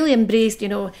we really embraced, you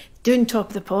know, doing Top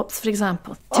of the Pops, for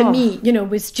example. To me, you know,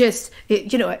 was just,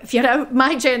 you know, if you're out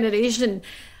my generation,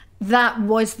 that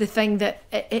was the thing that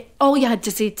all you had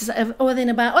to say to then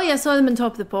about, I saw them on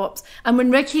Top of the Pops. And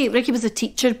when Ricky was a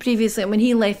teacher previously, and when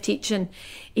he left teaching,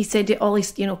 he said to all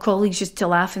his, you know, colleagues used to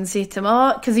laugh and say to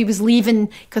him, because he was leaving,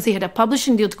 because he had a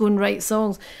publishing deal to go and write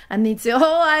songs, and they'd say,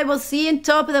 I will see you on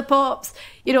Top of the Pops.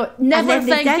 You know, never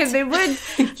thinking they would.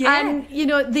 Yeah. And, you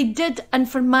know, they did. And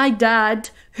for my dad,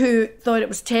 who thought it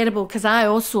was terrible, because I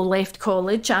also left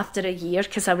college after a year,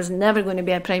 because I was never going to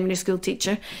be a primary school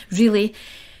teacher, really.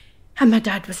 And my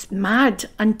dad was mad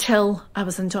until I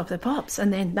was on Top of the Pops.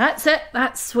 And then that's it.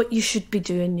 That's what you should be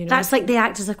doing, you know. That's like the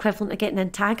actor's equivalent of getting in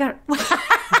Taggart.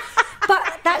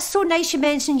 But that's so nice you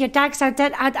mentioned your dad, because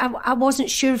I wasn't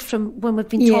sure from when we've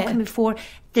been talking before.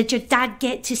 Did your dad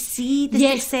get to see the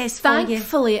success for you?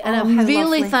 Thankfully, and I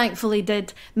really thankfully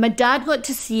did. My dad got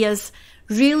to see us.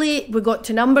 Really, we got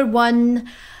to number 1.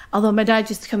 Although my dad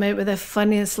used to come out with the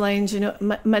funniest lines, you know.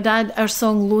 My dad, our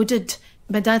song Loaded,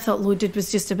 my dad thought loaded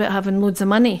was just about having loads of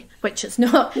money, which it's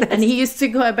not. And he used to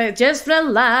go about, just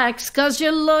relax because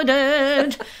you're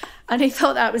loaded. And he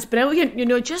thought that was brilliant,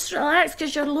 just relax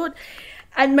because you're loaded.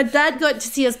 And my dad got to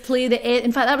see us play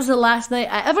in fact, that was the last night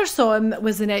I ever saw him,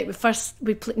 was the night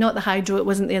we played, not the Hydro, it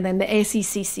wasn't there then, the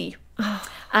SECC.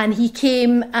 And he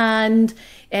came and,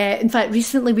 in fact,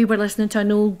 recently we were listening to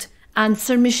an old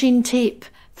answer machine tape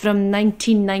from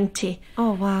 1990.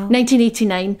 Oh, wow.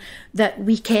 1989, that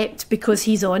we kept because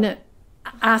he's on it.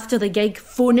 After the gig,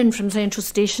 phoning from Central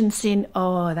Station saying,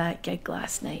 oh, that gig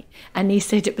last night. And he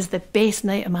said it was the best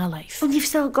night of my life. Well, you've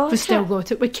still got it. We've still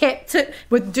got it. We kept it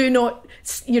with do not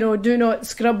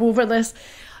scrub over this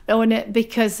on it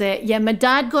because, my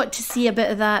dad got to see a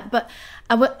bit of that. But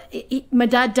my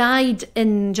dad died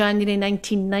in January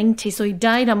 1990, so he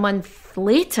died a month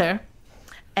later,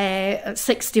 at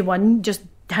 61, just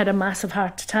had a massive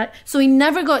heart attack. So he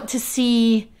never got to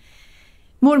see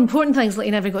more important things, like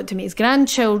he never got to meet his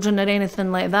grandchildren or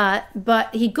anything like that,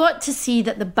 but he got to see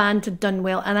that the band had done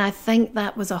well, and I think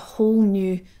that was a whole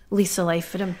new lease of life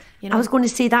for him. I was going to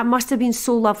say that must have been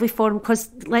so lovely for him,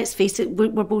 because let's face it, we're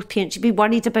both parents, you'd be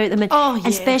worried about them, and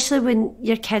especially when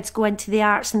your kids go into the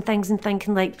arts and things and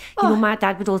thinking like, my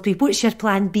dad would always be, what's your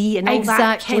plan B and all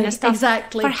that kind of stuff.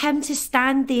 Exactly. For him to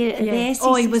stand there at the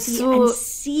SECC he was so and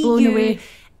see blown you away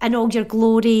in all your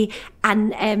glory,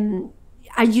 and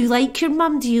are you like your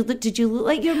mum? Did you look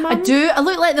like your mum? I do. I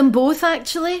look like them both,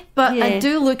 actually. But I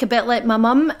do look a bit like my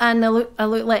mum, and I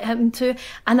look like him too.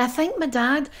 And I think my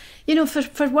dad,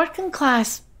 for working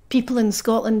class people in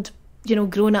Scotland,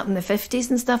 growing up in the 50s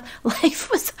and stuff, life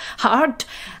was hard.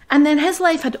 And then his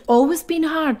life had always been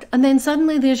hard. And then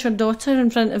suddenly there's your daughter in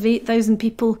front of 8,000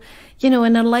 people,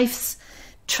 and her life's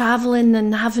travelling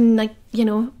and having,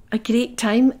 a great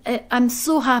time. I'm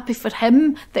so happy for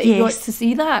him that he got to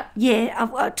see that.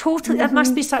 Yeah, totally. It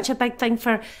must be such a big thing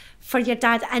for your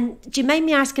dad. And do you mind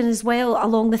me asking as well,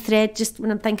 along the thread, just when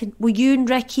I'm thinking, were you and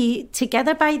Ricky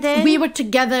together by then? We were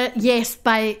together, yes,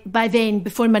 by then,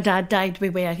 before my dad died, we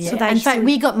were, yeah. So in fact,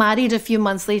 we got married a few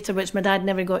months later, which my dad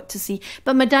never got to see.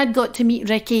 But my dad got to meet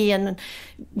Ricky, and,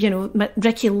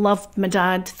 Ricky loved my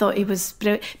dad, thought he was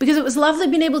brilliant. Because it was lovely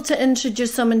being able to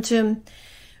introduce someone to him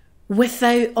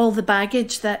without all the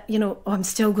baggage that, I'm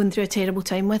still going through a terrible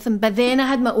time with him. But then I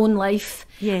had my own life.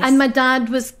 Yes. And my dad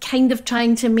was kind of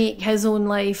trying to make his own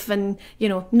life, and,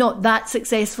 not that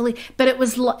successfully. But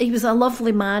he was a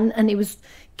lovely man, and he was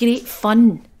great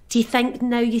fun. Do you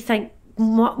think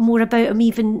more about him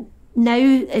even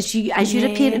now as you're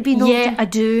a parent being older? Yeah, I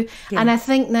do. Yeah. And I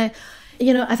think now,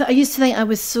 I used to think I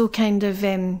was so kind of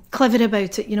clever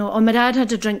about it, my dad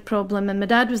had a drink problem, and my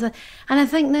dad was and I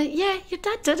think now, yeah, your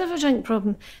dad did have a drink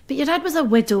problem, but your dad was a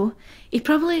widow. He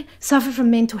probably suffered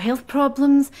from mental health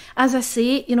problems. As I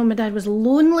say, my dad was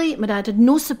lonely, my dad had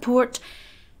no support.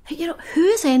 Who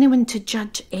is anyone to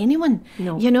judge anyone?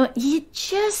 No.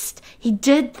 He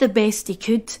did the best he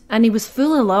could, and he was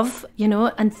full of love,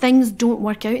 and things don't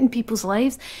work out in people's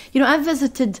lives. I've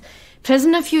visited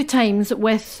prison a few times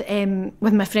with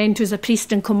my friend who's a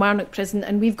priest in Kilmarnock prison,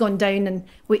 and we've gone down and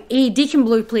Deacon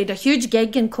Blue played a huge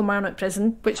gig in Kilmarnock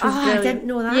prison, which was brilliant. I didn't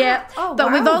know that. Yeah, but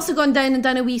wow. We've also gone down and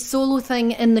done a wee solo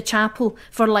thing in the chapel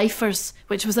for lifers,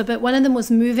 which was one of the most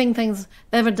moving things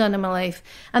I've ever done in my life.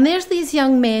 And there's these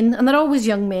young men, and they're always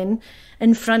young men,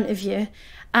 in front of you.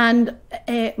 And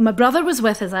my brother was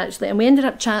with us, actually, and we ended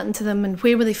up chatting to them, and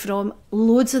where were they from?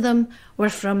 Loads of them were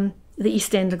from the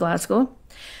East End of Glasgow.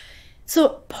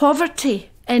 So poverty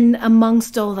in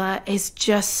amongst all that is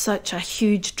just such a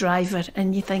huge driver,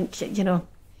 and you think,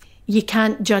 you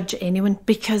can't judge anyone,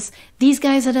 because these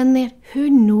guys are in there. Who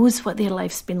knows what their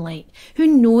life's been like? Who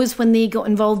knows when they got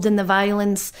involved in the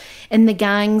violence, in the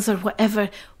gangs or whatever,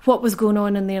 what was going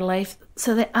on in their life?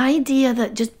 So the idea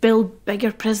that just build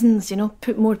bigger prisons,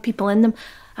 put more people in them,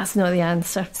 that's not the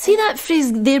answer. See that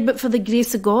phrase there, but for the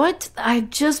grace of God? I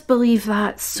just believe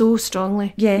that so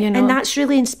strongly. Yeah, and that's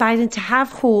really inspiring to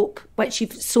have hope, which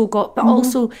you've so got, but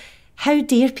also, how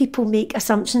dare people make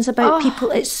assumptions about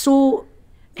people? It's so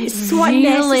really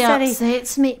unnecessary.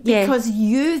 Upsets me, because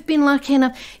you've been lucky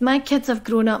enough. My kids have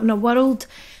grown up in a world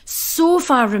so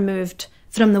far removed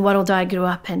from the world I grew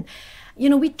up in.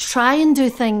 We try and do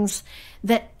things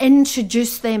that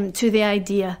introduce them to the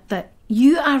idea that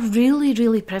you are really,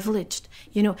 really privileged,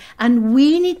 and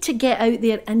we need to get out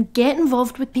there and get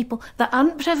involved with people that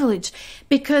aren't privileged,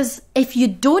 because if you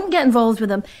don't get involved with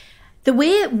them, the way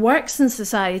it works in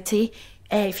society,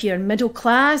 if you're middle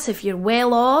class, if you're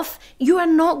well off, you are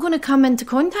not going to come into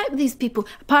contact with these people,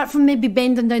 apart from maybe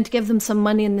bending down to give them some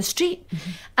money in the street.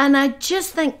 Mm-hmm. And I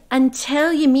just think,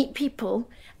 until you meet people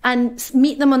and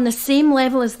meet them on the same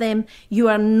level as them, you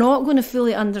are not going to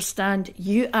fully understand.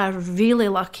 You are really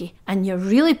lucky and you're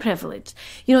really privileged.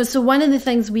 You know, so one of the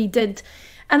things we did,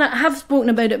 and I have spoken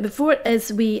about it before,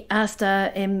 is we asked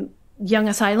a young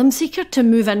asylum seeker to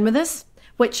move in with us,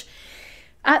 which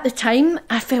at the time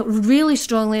I felt really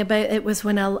strongly about. It was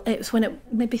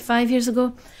maybe 5 years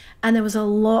ago, and there was a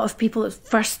lot of people at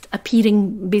first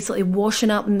appearing, basically washing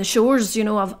up on the shores, you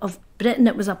know, of Britain.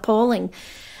 It was appalling.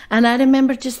 And I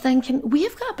remember just thinking,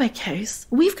 we've got a big house,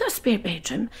 we've got a spare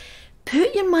bedroom,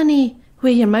 put your money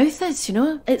where your mouth is, you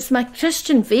know. It's my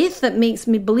Christian faith that makes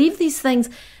me believe these things.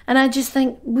 And I just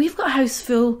think, we've got a house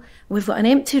full, we've got an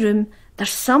empty room, there's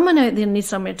someone out there who needs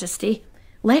somewhere to stay.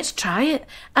 Let's try it.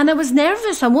 And I was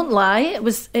nervous, I won't lie. It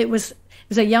was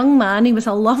a young man, he was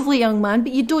a lovely young man,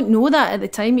 but you don't know that at the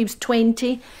time. He was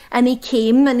 20 and he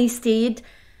came and he stayed.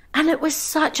 And it was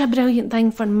such a brilliant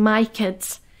thing for my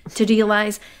kids to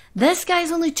realise, this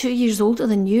guy's only 2 years older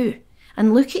than you.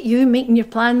 And look at you making your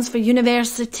plans for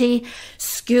university,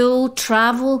 school,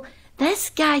 travel. This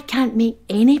guy can't make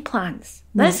any plans.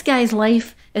 No. This guy's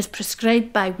life is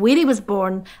prescribed by where he was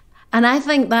born. And I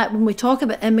think that when we talk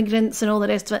about immigrants and all the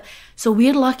rest of it, so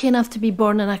we're lucky enough to be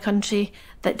born in a country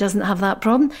that doesn't have that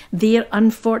problem. They're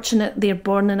unfortunate they're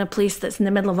born in a place that's in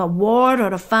the middle of a war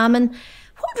or a famine.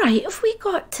 What right have we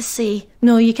got to say,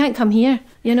 no, you can't come here?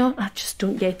 You know, I just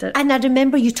don't get it. And I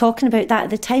remember you talking about that at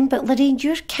the time, but Lorraine,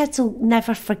 your kids will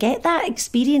never forget that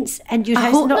experience in your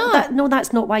house. Hope not. No,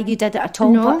 that's not why you did it at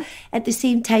all. No. But at the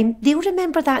same time, they'll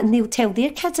remember that and they'll tell their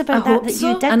kids about that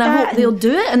so. You did and that. I hope they'll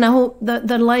do it, and I hope that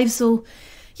their lives will,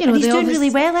 you know. And he's doing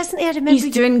really well, isn't he? I remember he's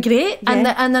doing great.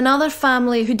 Yeah. And another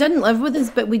family who didn't live with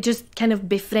us, but we just kind of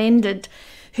befriended,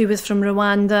 who was from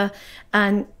Rwanda,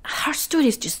 and her story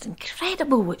is just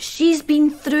incredible, what she's been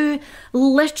through,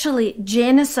 literally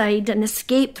genocide, and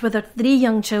escaped with her 3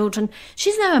 young children.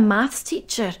 She's now a maths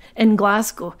teacher in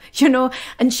Glasgow, you know,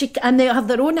 and they have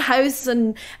their own house,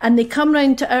 and they come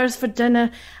round to ours for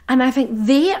dinner, and I think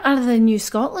they are the new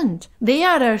Scotland. They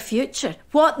are our future.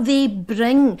 What they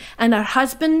bring, and her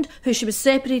husband, who she was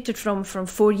separated from for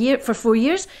 4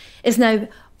 years, is now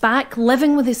back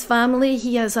living with his family.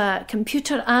 He is a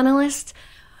computer analyst.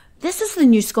 This is the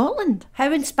new Scotland.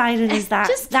 How inspiring is that?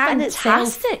 Just that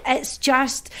fantastic. In itself, it's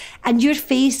just, and your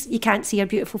face, you can't see your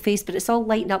beautiful face, but it's all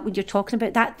lighting up when you're talking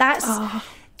about that. That's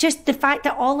just the fact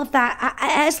that all of that,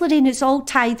 as Lorraine, it's all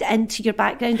tied into your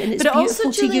background, and it's beautiful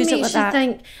also, Julie, to use it like that. But it also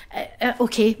makes you think,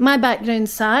 okay, my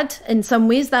background's sad in some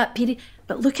ways, that period,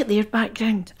 but look at their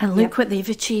background and look what they've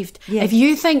achieved. Yes. If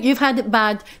you think you've had it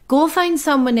bad, go find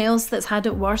someone else that's had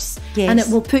it worse, and it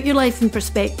will put your life in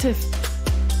perspective.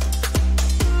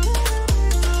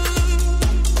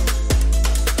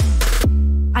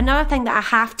 Another thing that I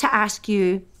have to ask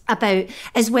you about,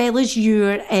 as well as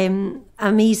your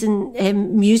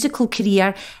amazing musical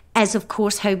career, is of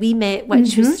course how we met,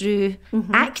 which was through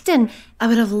acting. I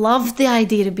would have loved the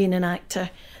idea of being an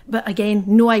actor. But again,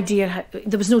 no idea.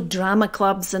 There was no drama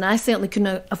clubs, and I certainly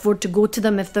couldn't afford to go to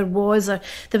them if there was, or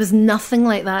there was nothing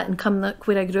like that in Cumnock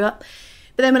where I grew up.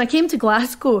 But then when I came to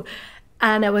Glasgow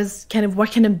and I was kind of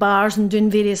working in bars and doing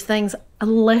various things, I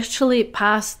literally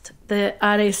passed the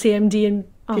RSAMD in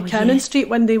Buchanan Street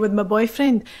one day with my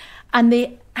boyfriend, and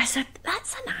I said,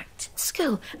 that's an acting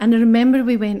school. And I remember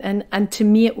we went in, and to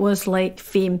me it was like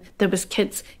fame. There was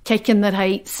kids kicking their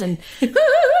heights and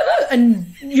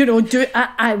and you know,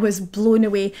 I was blown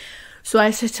away. So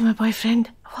I said to my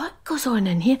boyfriend, what goes on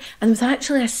in here? And there was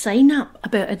actually a sign up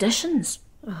about auditions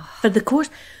for the course.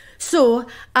 So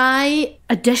I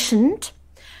auditioned.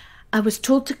 I was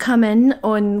told to come in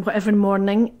on whatever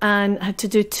morning, and I had to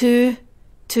do two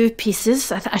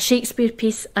pieces, a Shakespeare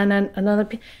piece and another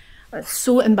piece. It's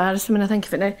so embarrassing when I think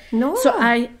of it now. No. So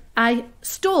I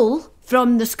stole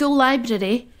from the school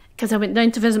library, because I went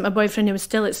down to visit my boyfriend who was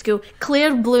still at school,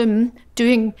 Claire Bloom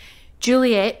doing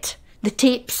Juliet, the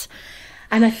tapes.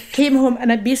 And I came home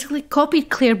and I basically copied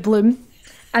Claire Bloom.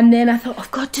 And then I thought,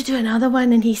 I've got to do another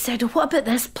one. And he said, what about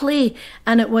this play?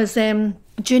 And it was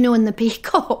Juno and the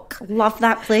Peacock. Love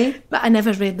that play. But I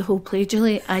never read the whole play,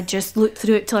 Julie. I just looked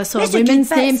through it till I saw a woman's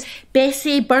name.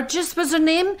 Bessie Burgess was her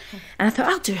name. And I thought,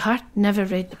 I'll do her. Never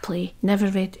read the play. Never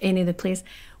read any of the plays.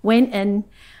 Went in,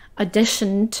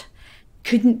 auditioned,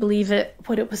 couldn't believe it,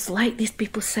 what it was like. These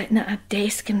people sitting at a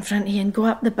desk in front of you and go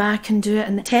up the back and do it.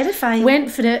 And terrifying. Went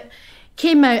for it.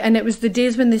 Came out, and it was the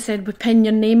days when they said, we pin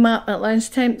your name up at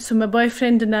lunchtime. So my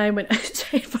boyfriend and I went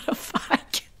outside for a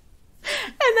fag.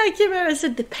 And I came out and I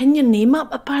said, they pin your name up,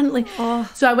 apparently.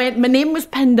 So I went, my name was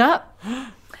pinned up.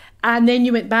 And then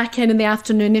you went back in the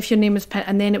afternoon if your name was pinned.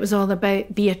 And then it was all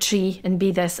about be a tree and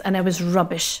be this. And I was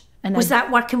rubbish. And was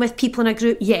that working with people in a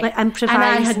group? Yeah. Like improvising? And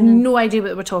I had no idea what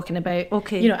they were talking about.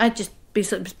 Okay. You know, I just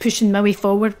basically was pushing my way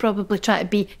forward, probably trying to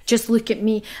be, just look at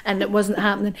me, and it wasn't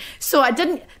happening. So I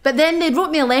didn't, but then they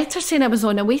wrote me a letter saying I was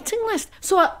on a waiting list.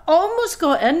 So I almost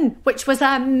got in, which was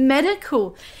a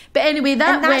miracle. But anyway,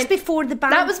 that's before the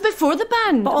band? That was before the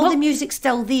band. But all the music's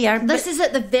still there. This is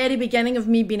at the very beginning of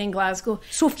me being in Glasgow.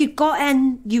 So if you got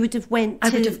in, you would have I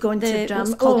would have gone to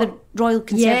what's called the Royal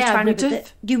Conservatoire. Yeah, I would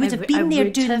have. You would have been there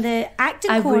doing the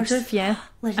acting course. I would have, yeah.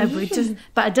 Lorraine. I would have,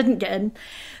 but I didn't get in.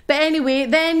 But anyway,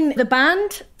 then the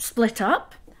band split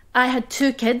up. I had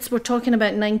 2 kids. We're talking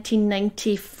about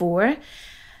 1994.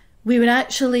 We were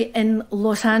actually in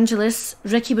Los Angeles.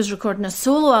 Ricky was recording a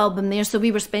solo album there, so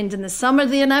we were spending the summer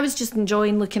there, and I was just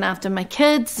enjoying looking after my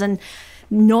kids and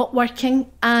not working.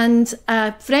 And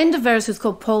a friend of ours who's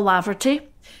called Paul Laverty,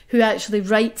 who actually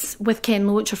writes with Ken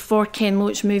Loach or for Ken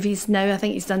Loach movies now. I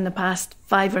think he's done the past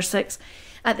 5 or 6.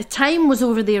 At the time was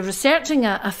over there researching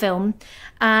a film,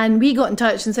 and we got in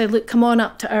touch and said, look, come on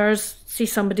up to ours, see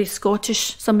somebody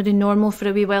Scottish, somebody normal for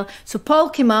a wee while. So Paul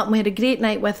came up and we had a great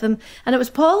night with him, and it was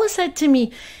Paul who said to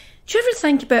me, do you ever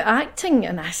think about acting?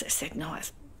 And I said, no,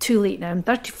 it's too late now, I'm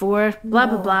 34, blah,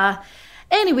 blah, blah.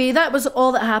 Anyway, that was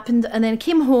all that happened, and then I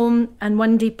came home, and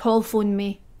one day Paul phoned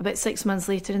me about 6 months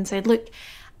later and said, look,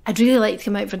 I'd really like to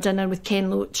come out for dinner with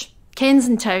Ken Loach. Ken's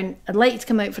in town, I'd like to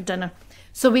come out for dinner.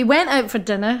 So we went out for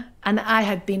dinner, and I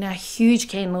had been a huge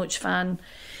Ken Loach fan,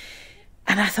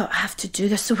 and I thought, I have to do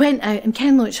this. So went out, and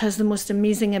Ken Loach has the most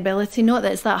amazing ability, not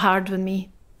that it's that hard with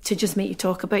me, to just make you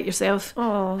talk about yourself.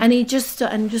 Oh. And he just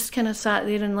kind of sat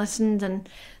there and listened, and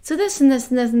so this and this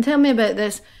and this, and tell me about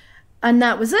this. And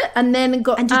that was it. And then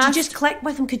got And asked, did you just click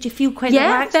with him? Could you feel quite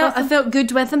relaxed with him? I felt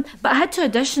good with him. But I had to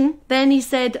audition. Then he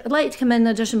said, I'd like to come in and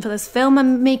audition for this film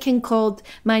I'm making called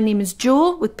My Name is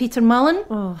Joe with Peter Mullen.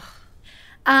 Oh.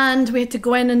 And we had to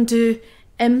go in and do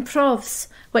improvs,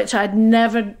 which I'd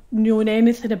never known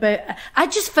anything about. I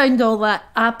just found all that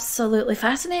absolutely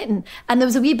fascinating. And there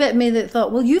was a wee bit of me that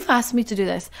thought, well, you've asked me to do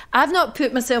this. I've not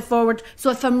put myself forward, so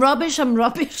if I'm rubbish, I'm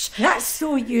rubbish. That's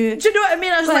so you. Do you know what I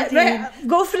mean? I was like, right,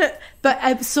 go for it. But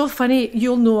it was so funny.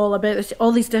 You'll know all about this.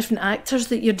 All these different actors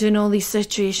that you're doing all these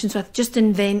situations with, just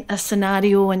invent a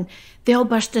scenario, and they all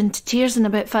burst into tears in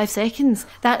about 5 seconds.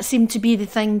 That seemed to be the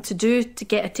thing to do to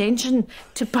get attention,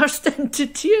 to burst into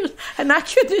tears. And I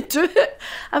couldn't do it.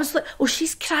 I was like, oh,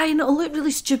 she's crying. It'll look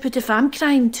really stupid if I'm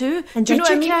crying too. And do you know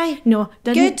did what you I mean? cry? No,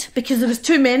 didn't. Good. Because there was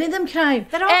too many of them crying.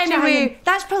 They're all crying.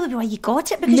 That's probably why you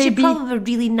got it, because Maybe. you're probably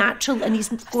really natural, and he's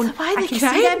going, Why I they can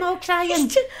crying? see them all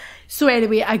crying. So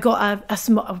anyway, I got a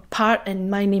small part in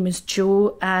My Name is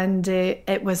Joe, and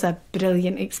it was a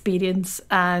brilliant experience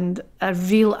and a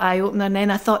real eye-opener. And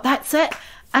then I thought, that's it,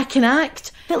 I can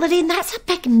act. But Lorraine, that's a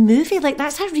big movie. Like,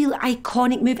 that's a real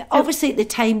iconic movie. Obviously, at the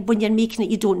time when you're making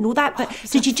it, you don't know that. But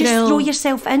did you just throw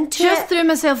yourself into it? Just threw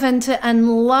myself into it and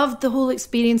loved the whole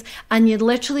experience. And you'd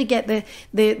literally get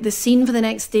the scene for the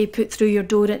next day put through your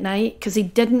door at night, because he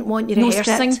didn't want you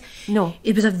rehearsing. No.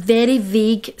 It was a very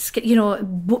vague,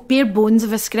 bare bones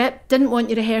of a script. Didn't want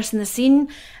you rehearsing the scene.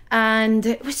 And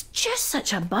it was just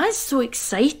such a buzz, so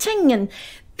exciting. And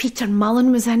Peter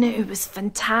Mullen was in it, it was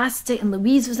fantastic, and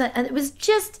Louise was in it, and it was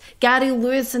just Gary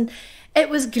Lewis, and it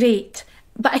was great.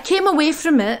 But I came away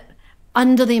from it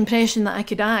under the impression that I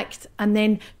could act, and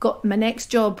then got my next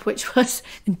job, which was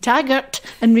in Taggart,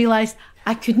 and realised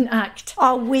I couldn't act.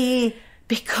 Oh, way.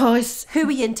 Because... Who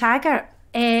were you in Taggart?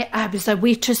 I was a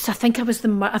waitress. I think I was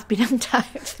I've been in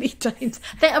Taggart 3 times.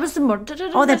 I think I was the murderer.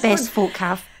 All the best folk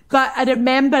have. But I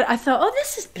remember, I thought, oh,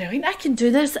 this is brilliant, I can do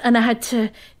this. And I had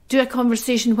to do a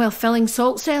conversation while filling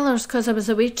salt cellars, because I was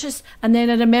a waitress. And then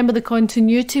I remember the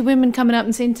continuity woman coming up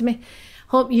and saying to me,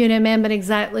 hope you remember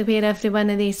exactly where every one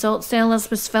of these salt cellars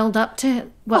was filled up to,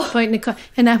 what point in the...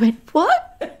 And I went,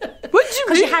 what? What do you mean?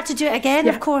 Because you had to do it again,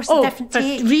 of course, a different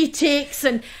take. Retakes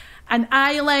and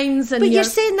eye lines. And but you're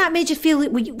saying that made you feel...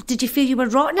 Did you feel you were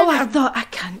rotten in it? I thought, I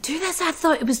can't do this. I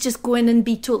thought it was just go in and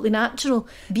be totally natural.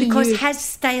 Because his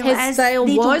style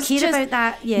they don't care about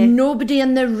that. Yeah. Nobody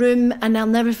in the room. And I'll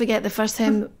never forget the first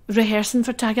time rehearsing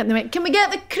for Taggart, and they went, can we get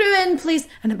the crew in, please?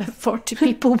 And about 40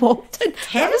 people walked in.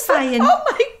 Terrifying. Like, oh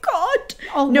my God.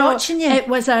 All watching you. It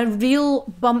was a real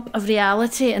bump of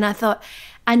reality. And I thought...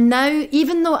 And now,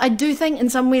 even though I do think in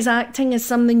some ways acting is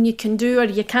something you can do or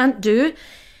you can't do,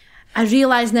 I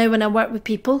realise now when I work with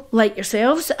people like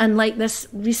yourselves, and like this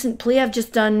recent play I've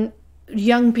just done,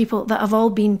 young people that have all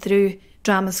been through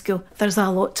drama school. There's a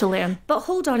lot to learn. But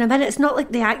hold on a minute, it's not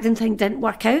like the acting thing didn't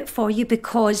work out for you,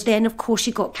 because then of course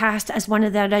you got cast as one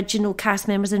of the original cast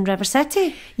members in River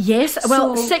City. Yes,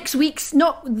 well, 6 weeks,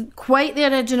 not quite the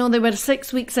original, they were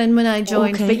 6 weeks in when I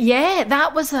joined. Okay. But yeah,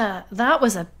 that was a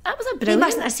brilliant. They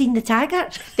mustn't have seen the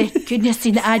taggart. They couldn't have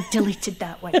seen it. I deleted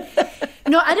that one.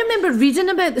 No, I remember reading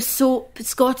about the soap,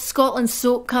 Scotland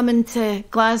soap coming to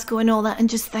Glasgow and all that, and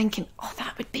just thinking, oh,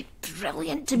 that would be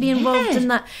brilliant to be involved in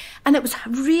that. And it was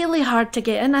really hard to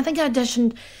get in. I think I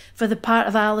auditioned for the part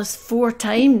of Alice 4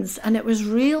 times, and it was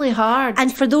really hard.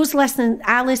 And for those listening,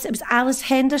 Alice, it was Alice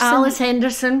Henderson. Alice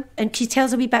Henderson. And can you tell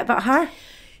us a wee bit about her?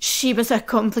 She was a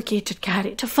complicated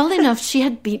character. Funnily enough, she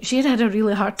had had a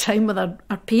really hard time with her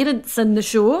parents in the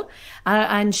show,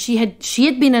 and she had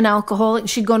been an alcoholic.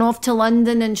 She'd gone off to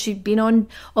London, and she'd been on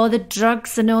all the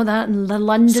drugs and all that in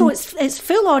London. So it's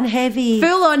full on heavy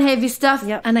stuff.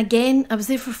 Yep. And again, I was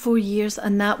there for 4 years,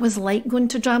 and that was like going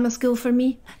to drama school for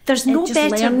me. There's no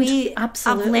better way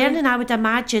of learning, I would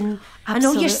imagine. Absolutely.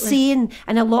 I know you're saying,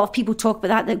 and a lot of people talk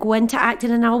about that go into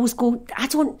acting, and I always go,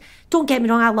 don't get me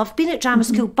wrong, I love being at drama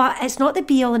school, but it's not the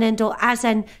be all and end all, as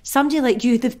in somebody like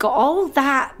you, they've got all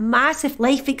that massive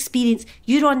life experience,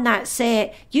 you're on that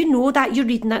set, you know that, you're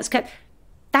reading that script.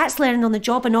 That's learning on the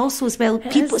job. And also as well,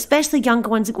 people, especially younger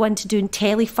ones that go into doing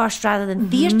telly first rather than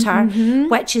theatre,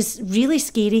 which is really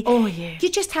scary. Oh yeah. You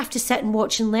just have to sit and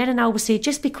watch and learn. And I always say,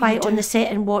 just be quiet on the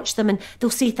set and watch them, and they'll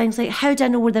say things like, how do I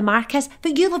know where the mark is?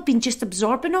 But you'll have been just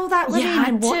absorbing all that, Lorraine,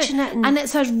 and watching it. And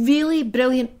it's a really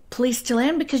brilliant place to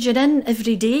learn, because you're in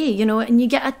every day, you know, and you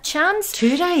get a chance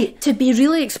to be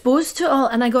really exposed to it all.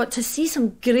 And I got to see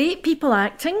some great people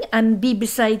acting and be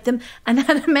beside them. And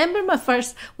I remember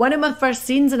one of my first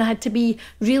scenes, and I had to be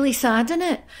really sad in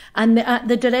it, and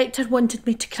the director wanted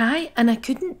me to cry, and I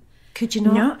couldn't. Could you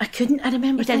not? No, I couldn't. I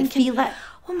remember thinking, feel it.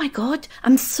 Oh my God,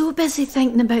 I'm so busy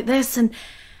thinking about this, and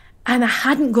I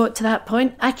hadn't got to that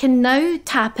point. I can now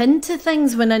tap into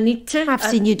things when I need to. I've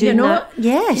seen you doing that.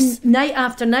 Yes. Night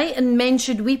after night, and Men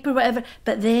Should Weep or whatever.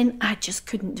 But then I just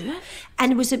couldn't do it.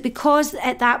 And was it because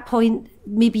at that point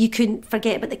maybe you couldn't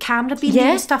forget about the camera being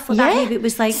there and stuff like that? Maybe it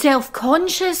was like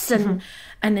self-conscious and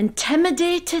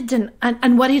intimidated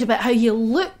and worried about how you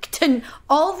looked and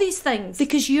all these things.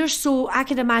 Because you're so, I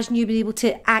can imagine you being able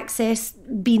to access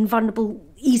being vulnerable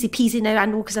easy peasy now. I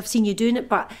know because I've seen you doing it,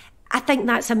 but I think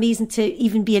that's amazing to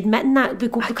even be admitting that,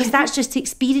 because that's just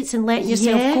experience and letting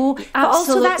yourself go. But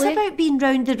also that's about being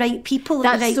around the right people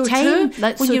at the right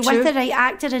time. When you're with the right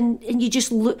actor and you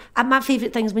just look. And my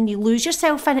favourite thing is when you lose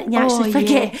yourself in it and you actually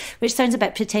forget, which sounds a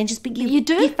bit pretentious, but you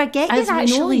forget you're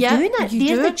actually doing it.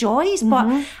 They're the joys.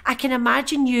 But I can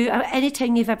imagine you,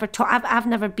 anytime you've ever talked, I've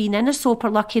never been in a soap or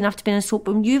lucky enough to be in a soap,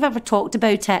 but when you've ever talked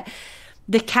about it,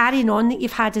 the carrying on that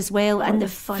you've had as well, and the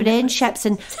friendships,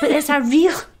 but it's a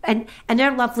real, and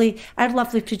our lovely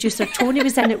producer Tony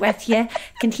was in it with you.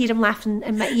 Can hear him laughing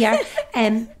in my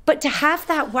ear. But to have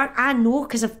that work, I know,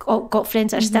 because I've got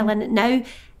friends that are still in it now.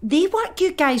 They work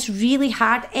you guys really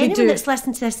hard. Anyone that's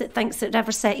listening to this that thinks that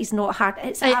River City's not hard,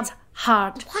 it's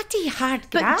hard, bloody hard.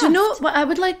 But do you know what I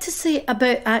would like to say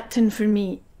about acting for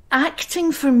me?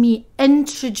 Acting for me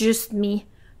introduced me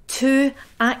to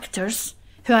actors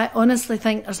who I honestly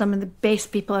think are some of the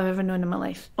best people I've ever known in my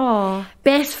life. Oh,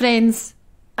 best friends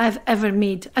I've ever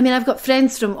made. I mean, I've got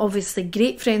friends from, obviously,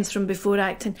 great friends from before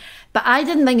acting, but I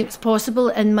didn't think it was possible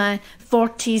in my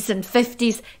 40s and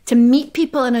 50s to meet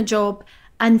people in a job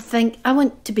and think, I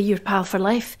want to be your pal for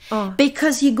life. Oh.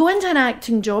 Because you go into an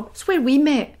acting job, it's where we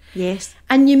met. Yes.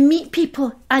 And you meet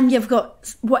people and you've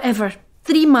got whatever,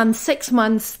 3 months, 6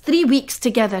 months, 3 weeks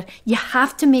together. You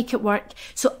have to make it work.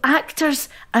 So actors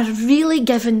are really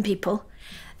giving people.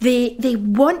 They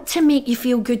want to make you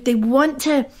feel good. They want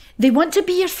to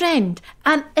be your friend.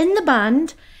 And in the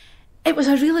band, it was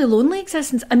a really lonely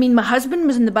existence. I mean, my husband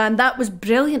was in the band. That was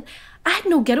brilliant. I had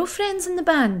no girlfriends in the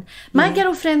band. My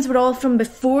girlfriends were all from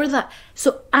before that.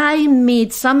 So I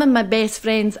made some of my best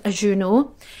friends, as you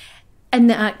know, in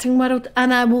the acting world,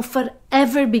 and I will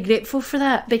forever be grateful for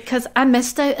that, because I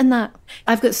missed out on that.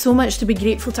 I've got so much to be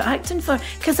grateful to acting for,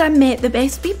 because I met the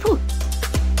best people.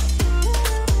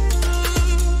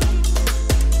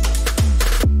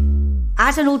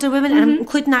 As an older woman, and I'm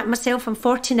including that myself, I'm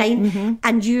 49,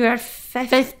 and you're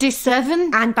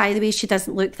 57. And by the way, she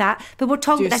doesn't look that. But we're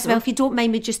talking about this, well, if you don't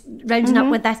mind me just rounding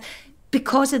up with this.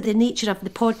 Because of the nature of the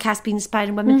podcast being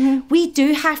inspiring women, we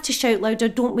do have to shout louder,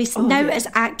 don't we? Now as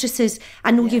actresses,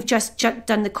 I know you've just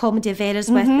done the comedy of errors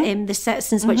with The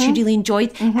Citizens, which you really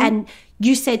enjoyed. And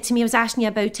you said to me, I was asking you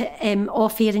about it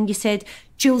off air, and you said,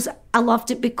 Jules, I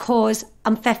loved it because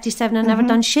I'm 57, I've never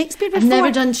done Shakespeare before. I've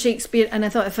never done Shakespeare, and I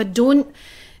thought if I don't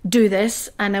do this,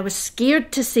 and I was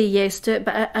scared to say yes to it,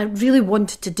 but I really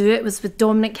wanted to do it. It was with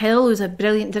Dominic Hill, who's a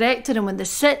brilliant director, and with the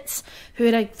Sits, who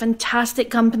are a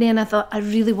fantastic company, and I thought, I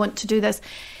really want to do this.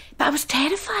 But I was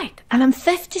terrified, and I'm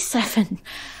 57,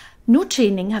 no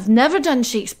training, I've never done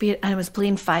Shakespeare, and I was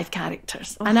playing 5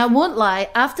 characters. And I won't lie,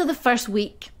 after the first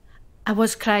week, I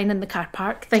was crying in the car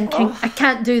park, thinking, I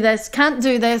can't do this, can't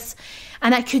do this.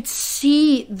 And I could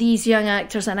see these young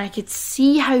actors, and I could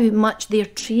see how much their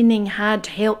training had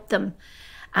helped them.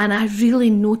 And I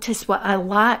really noticed what I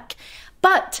lack.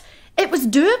 But it was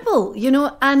doable, you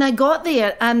know, and I got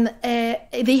there, and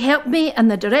they helped me, and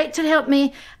the director helped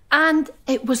me, and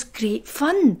it was great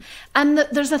fun. And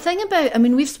there's a thing about, I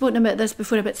mean, we've spoken about this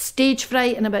before, about stage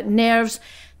fright and about nerves.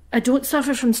 I don't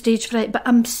suffer from stage fright, but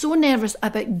I'm so nervous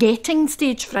about getting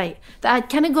stage fright that I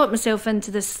kind of got myself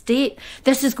into this state.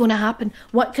 This is going to happen.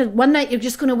 One night you're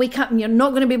just going to wake up and you're not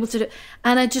going to be able to do it.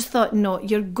 And I just thought, no,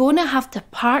 you're going to have to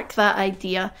park that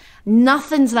idea.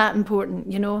 Nothing's that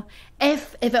important, you know.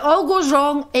 If it all goes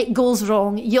wrong, it goes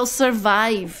wrong. You'll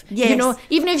survive. Yes. You know,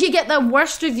 even if you get the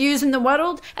worst reviews in the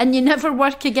world and you never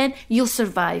work again, you'll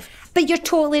survive. But you're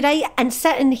totally right. And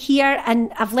sitting here,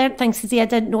 and I've learnt things today I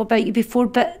didn't know about you before,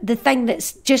 but the thing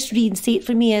that's just reinstated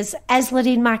for me is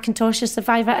Lorraine McIntosh a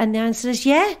survivor? And the answer is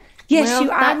yeah. Yes, well,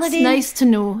 you are, that's Lorraine. Nice to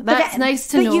know. That's nice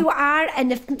to know. But you are,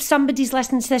 and if somebody's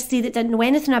listening to this today that didn't know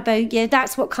anything about you,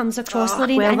 that's what comes across,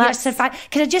 Lorraine. Well, and you're surviving.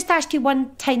 Can I just ask you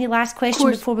one tiny last question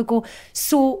before we go?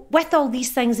 So, with all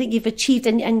these things that you've achieved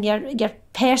in your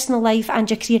personal life and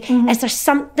your career, is there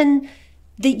something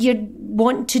that you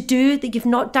want to do that you've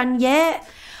not done yet?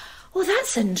 Oh,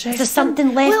 that's interesting. Is there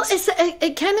something left? Well,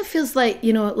 it kind of feels like,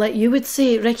 you know, like you would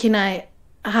say, Ricky and I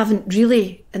haven't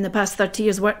really, in the past 30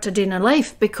 years, worked a day in our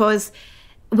life because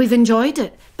we've enjoyed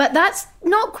it. But that's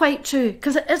not quite true,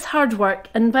 because it is hard work.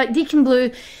 And in fact, Deacon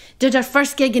Blue did our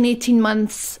first gig in 18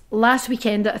 months last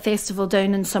weekend at a festival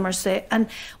down in Somerset, and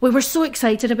we were so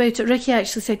excited about it. Ricky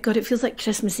actually said, God, it feels like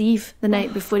Christmas Eve the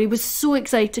night before. He was so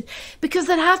excited, because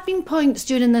there have been points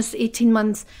during this 18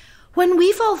 months when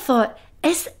we've all thought,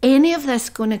 is any of this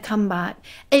going to come back?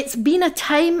 It's been a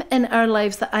time in our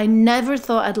lives that I never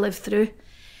thought I'd live through.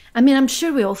 I mean, I'm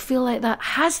sure we all feel like that.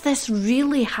 Has this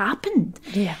really happened?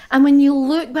 Yeah. And when you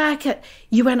look back at,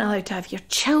 you weren't allowed to have your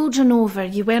children over,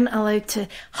 you weren't allowed to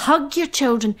hug your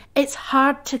children, it's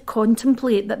hard to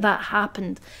contemplate that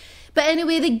happened. But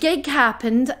anyway, the gig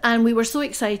happened, and we were so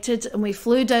excited, and we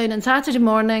flew down on Saturday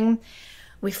morning.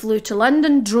 We flew to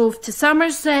London, drove to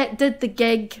Somerset, did the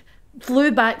gig,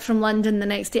 flew back from London the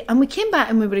next day, and we came back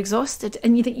and we were exhausted.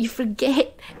 And you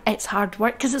forget it's hard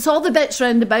work, because it's all the bits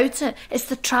round about it. It's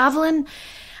the travelling,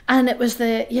 and it was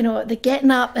the, you know, the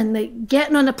getting up and the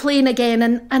getting on a plane again,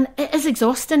 and it is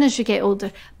exhausting as you get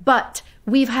older. But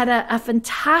we've had a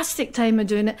fantastic time of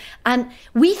doing it, and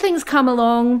wee things come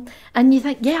along and you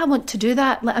think, yeah, I want to do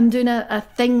that. Like, I'm doing a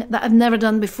thing that I've never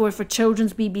done before for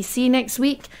Children's BBC next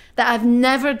week that I've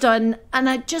never done, and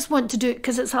I just want to do it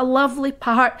because it's a lovely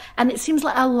part and it seems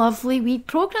like a lovely wee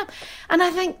programme. And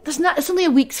I think it's only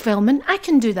a week's filming, I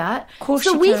can do that. Of course.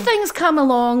 So wee things come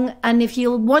along, and if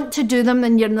you want to do them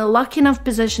and you're in a lucky enough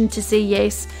position to say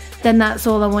yes, then that's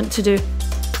all I want to do.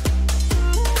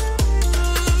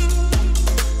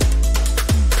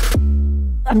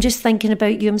 I'm just thinking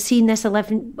about you. I'm seeing this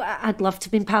 11... I'd love to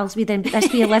have been pals with them, but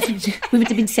this wee 11... we would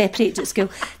have been separated at school.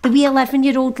 The wee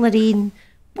 11-year-old Lorraine,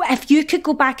 if you could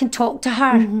go back and talk to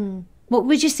her, what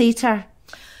would you say to her?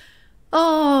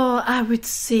 Oh, I would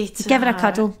say to give her a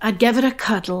cuddle. I'd give her a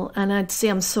cuddle, and I'd say,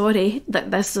 I'm sorry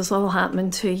that this is all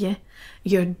happening to you.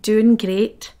 You're doing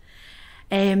great.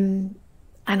 And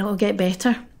it'll get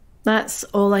better. That's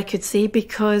all I could say,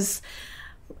 because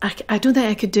I don't think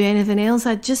I could do anything else.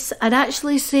 I'd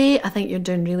actually say, I think you're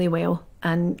doing really well,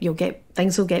 and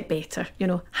things will get better. You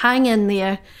know, hang in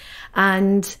there,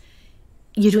 and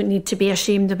you don't need to be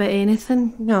ashamed about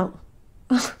anything. No.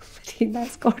 Oh,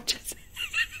 that's gorgeous.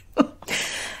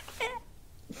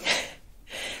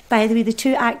 By the way, the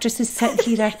two actresses sitting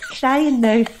here are crying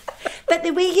now. But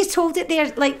the way you told it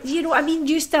there, like, you know what I mean?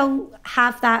 You still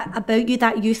have that about you,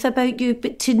 that youth about you,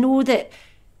 but to know that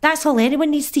that's all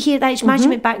anyone needs to hear. That imagine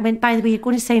went back and went, by the way, you're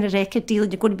going to sign a record deal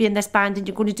and you're going to be in this band and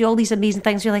you're going to do all these amazing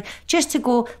things. You're like, just to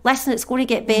go, listen, it's going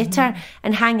to get better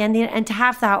and hang in there, and to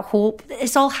have that hope.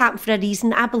 It's all happened for a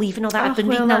reason. I believe in all that. I've been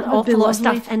reading an awful lot of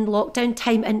stuff in lockdown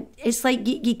time, and it's like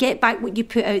you get back what you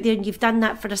put out there, and you've done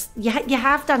that for us. You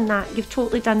have done that. You've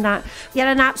totally done that. You're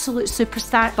an absolute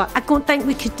superstar, but I don't think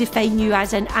we could define you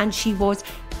as an and she was.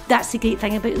 That's the great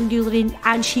thing about you, Lorraine.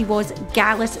 And she was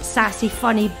gallus, sassy,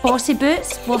 funny, bossy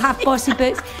boots. We'll have bossy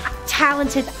boots.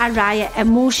 Talented, a riot,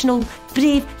 emotional,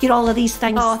 brave. You're all of these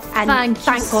things. Oh, and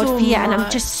thank God so for you. much. And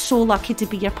I'm just so lucky to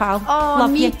be your pal. Oh,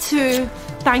 Love me you. too.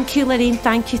 Thank you, Lorraine.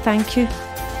 Thank you, thank you.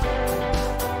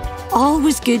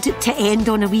 Always good to end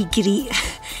on a wee greet.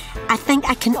 I think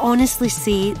I can honestly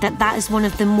say that is one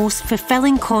of the most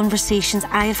fulfilling conversations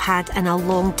I have had in a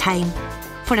long time.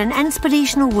 For an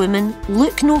inspirational woman,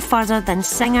 look no further than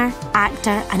singer,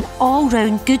 actor and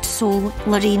all-round good soul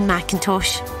Lorraine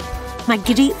McIntosh. My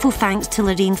grateful thanks to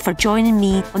Lorraine for joining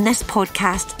me on this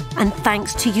podcast, and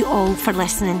thanks to you all for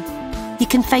listening. You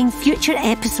can find future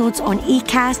episodes on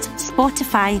Acast,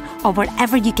 Spotify or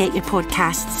wherever you get your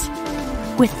podcasts.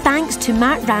 With thanks to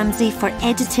Matt Ramsey for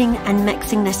editing and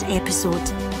mixing this episode.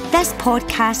 This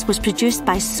podcast was produced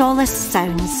by Solace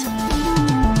Sounds.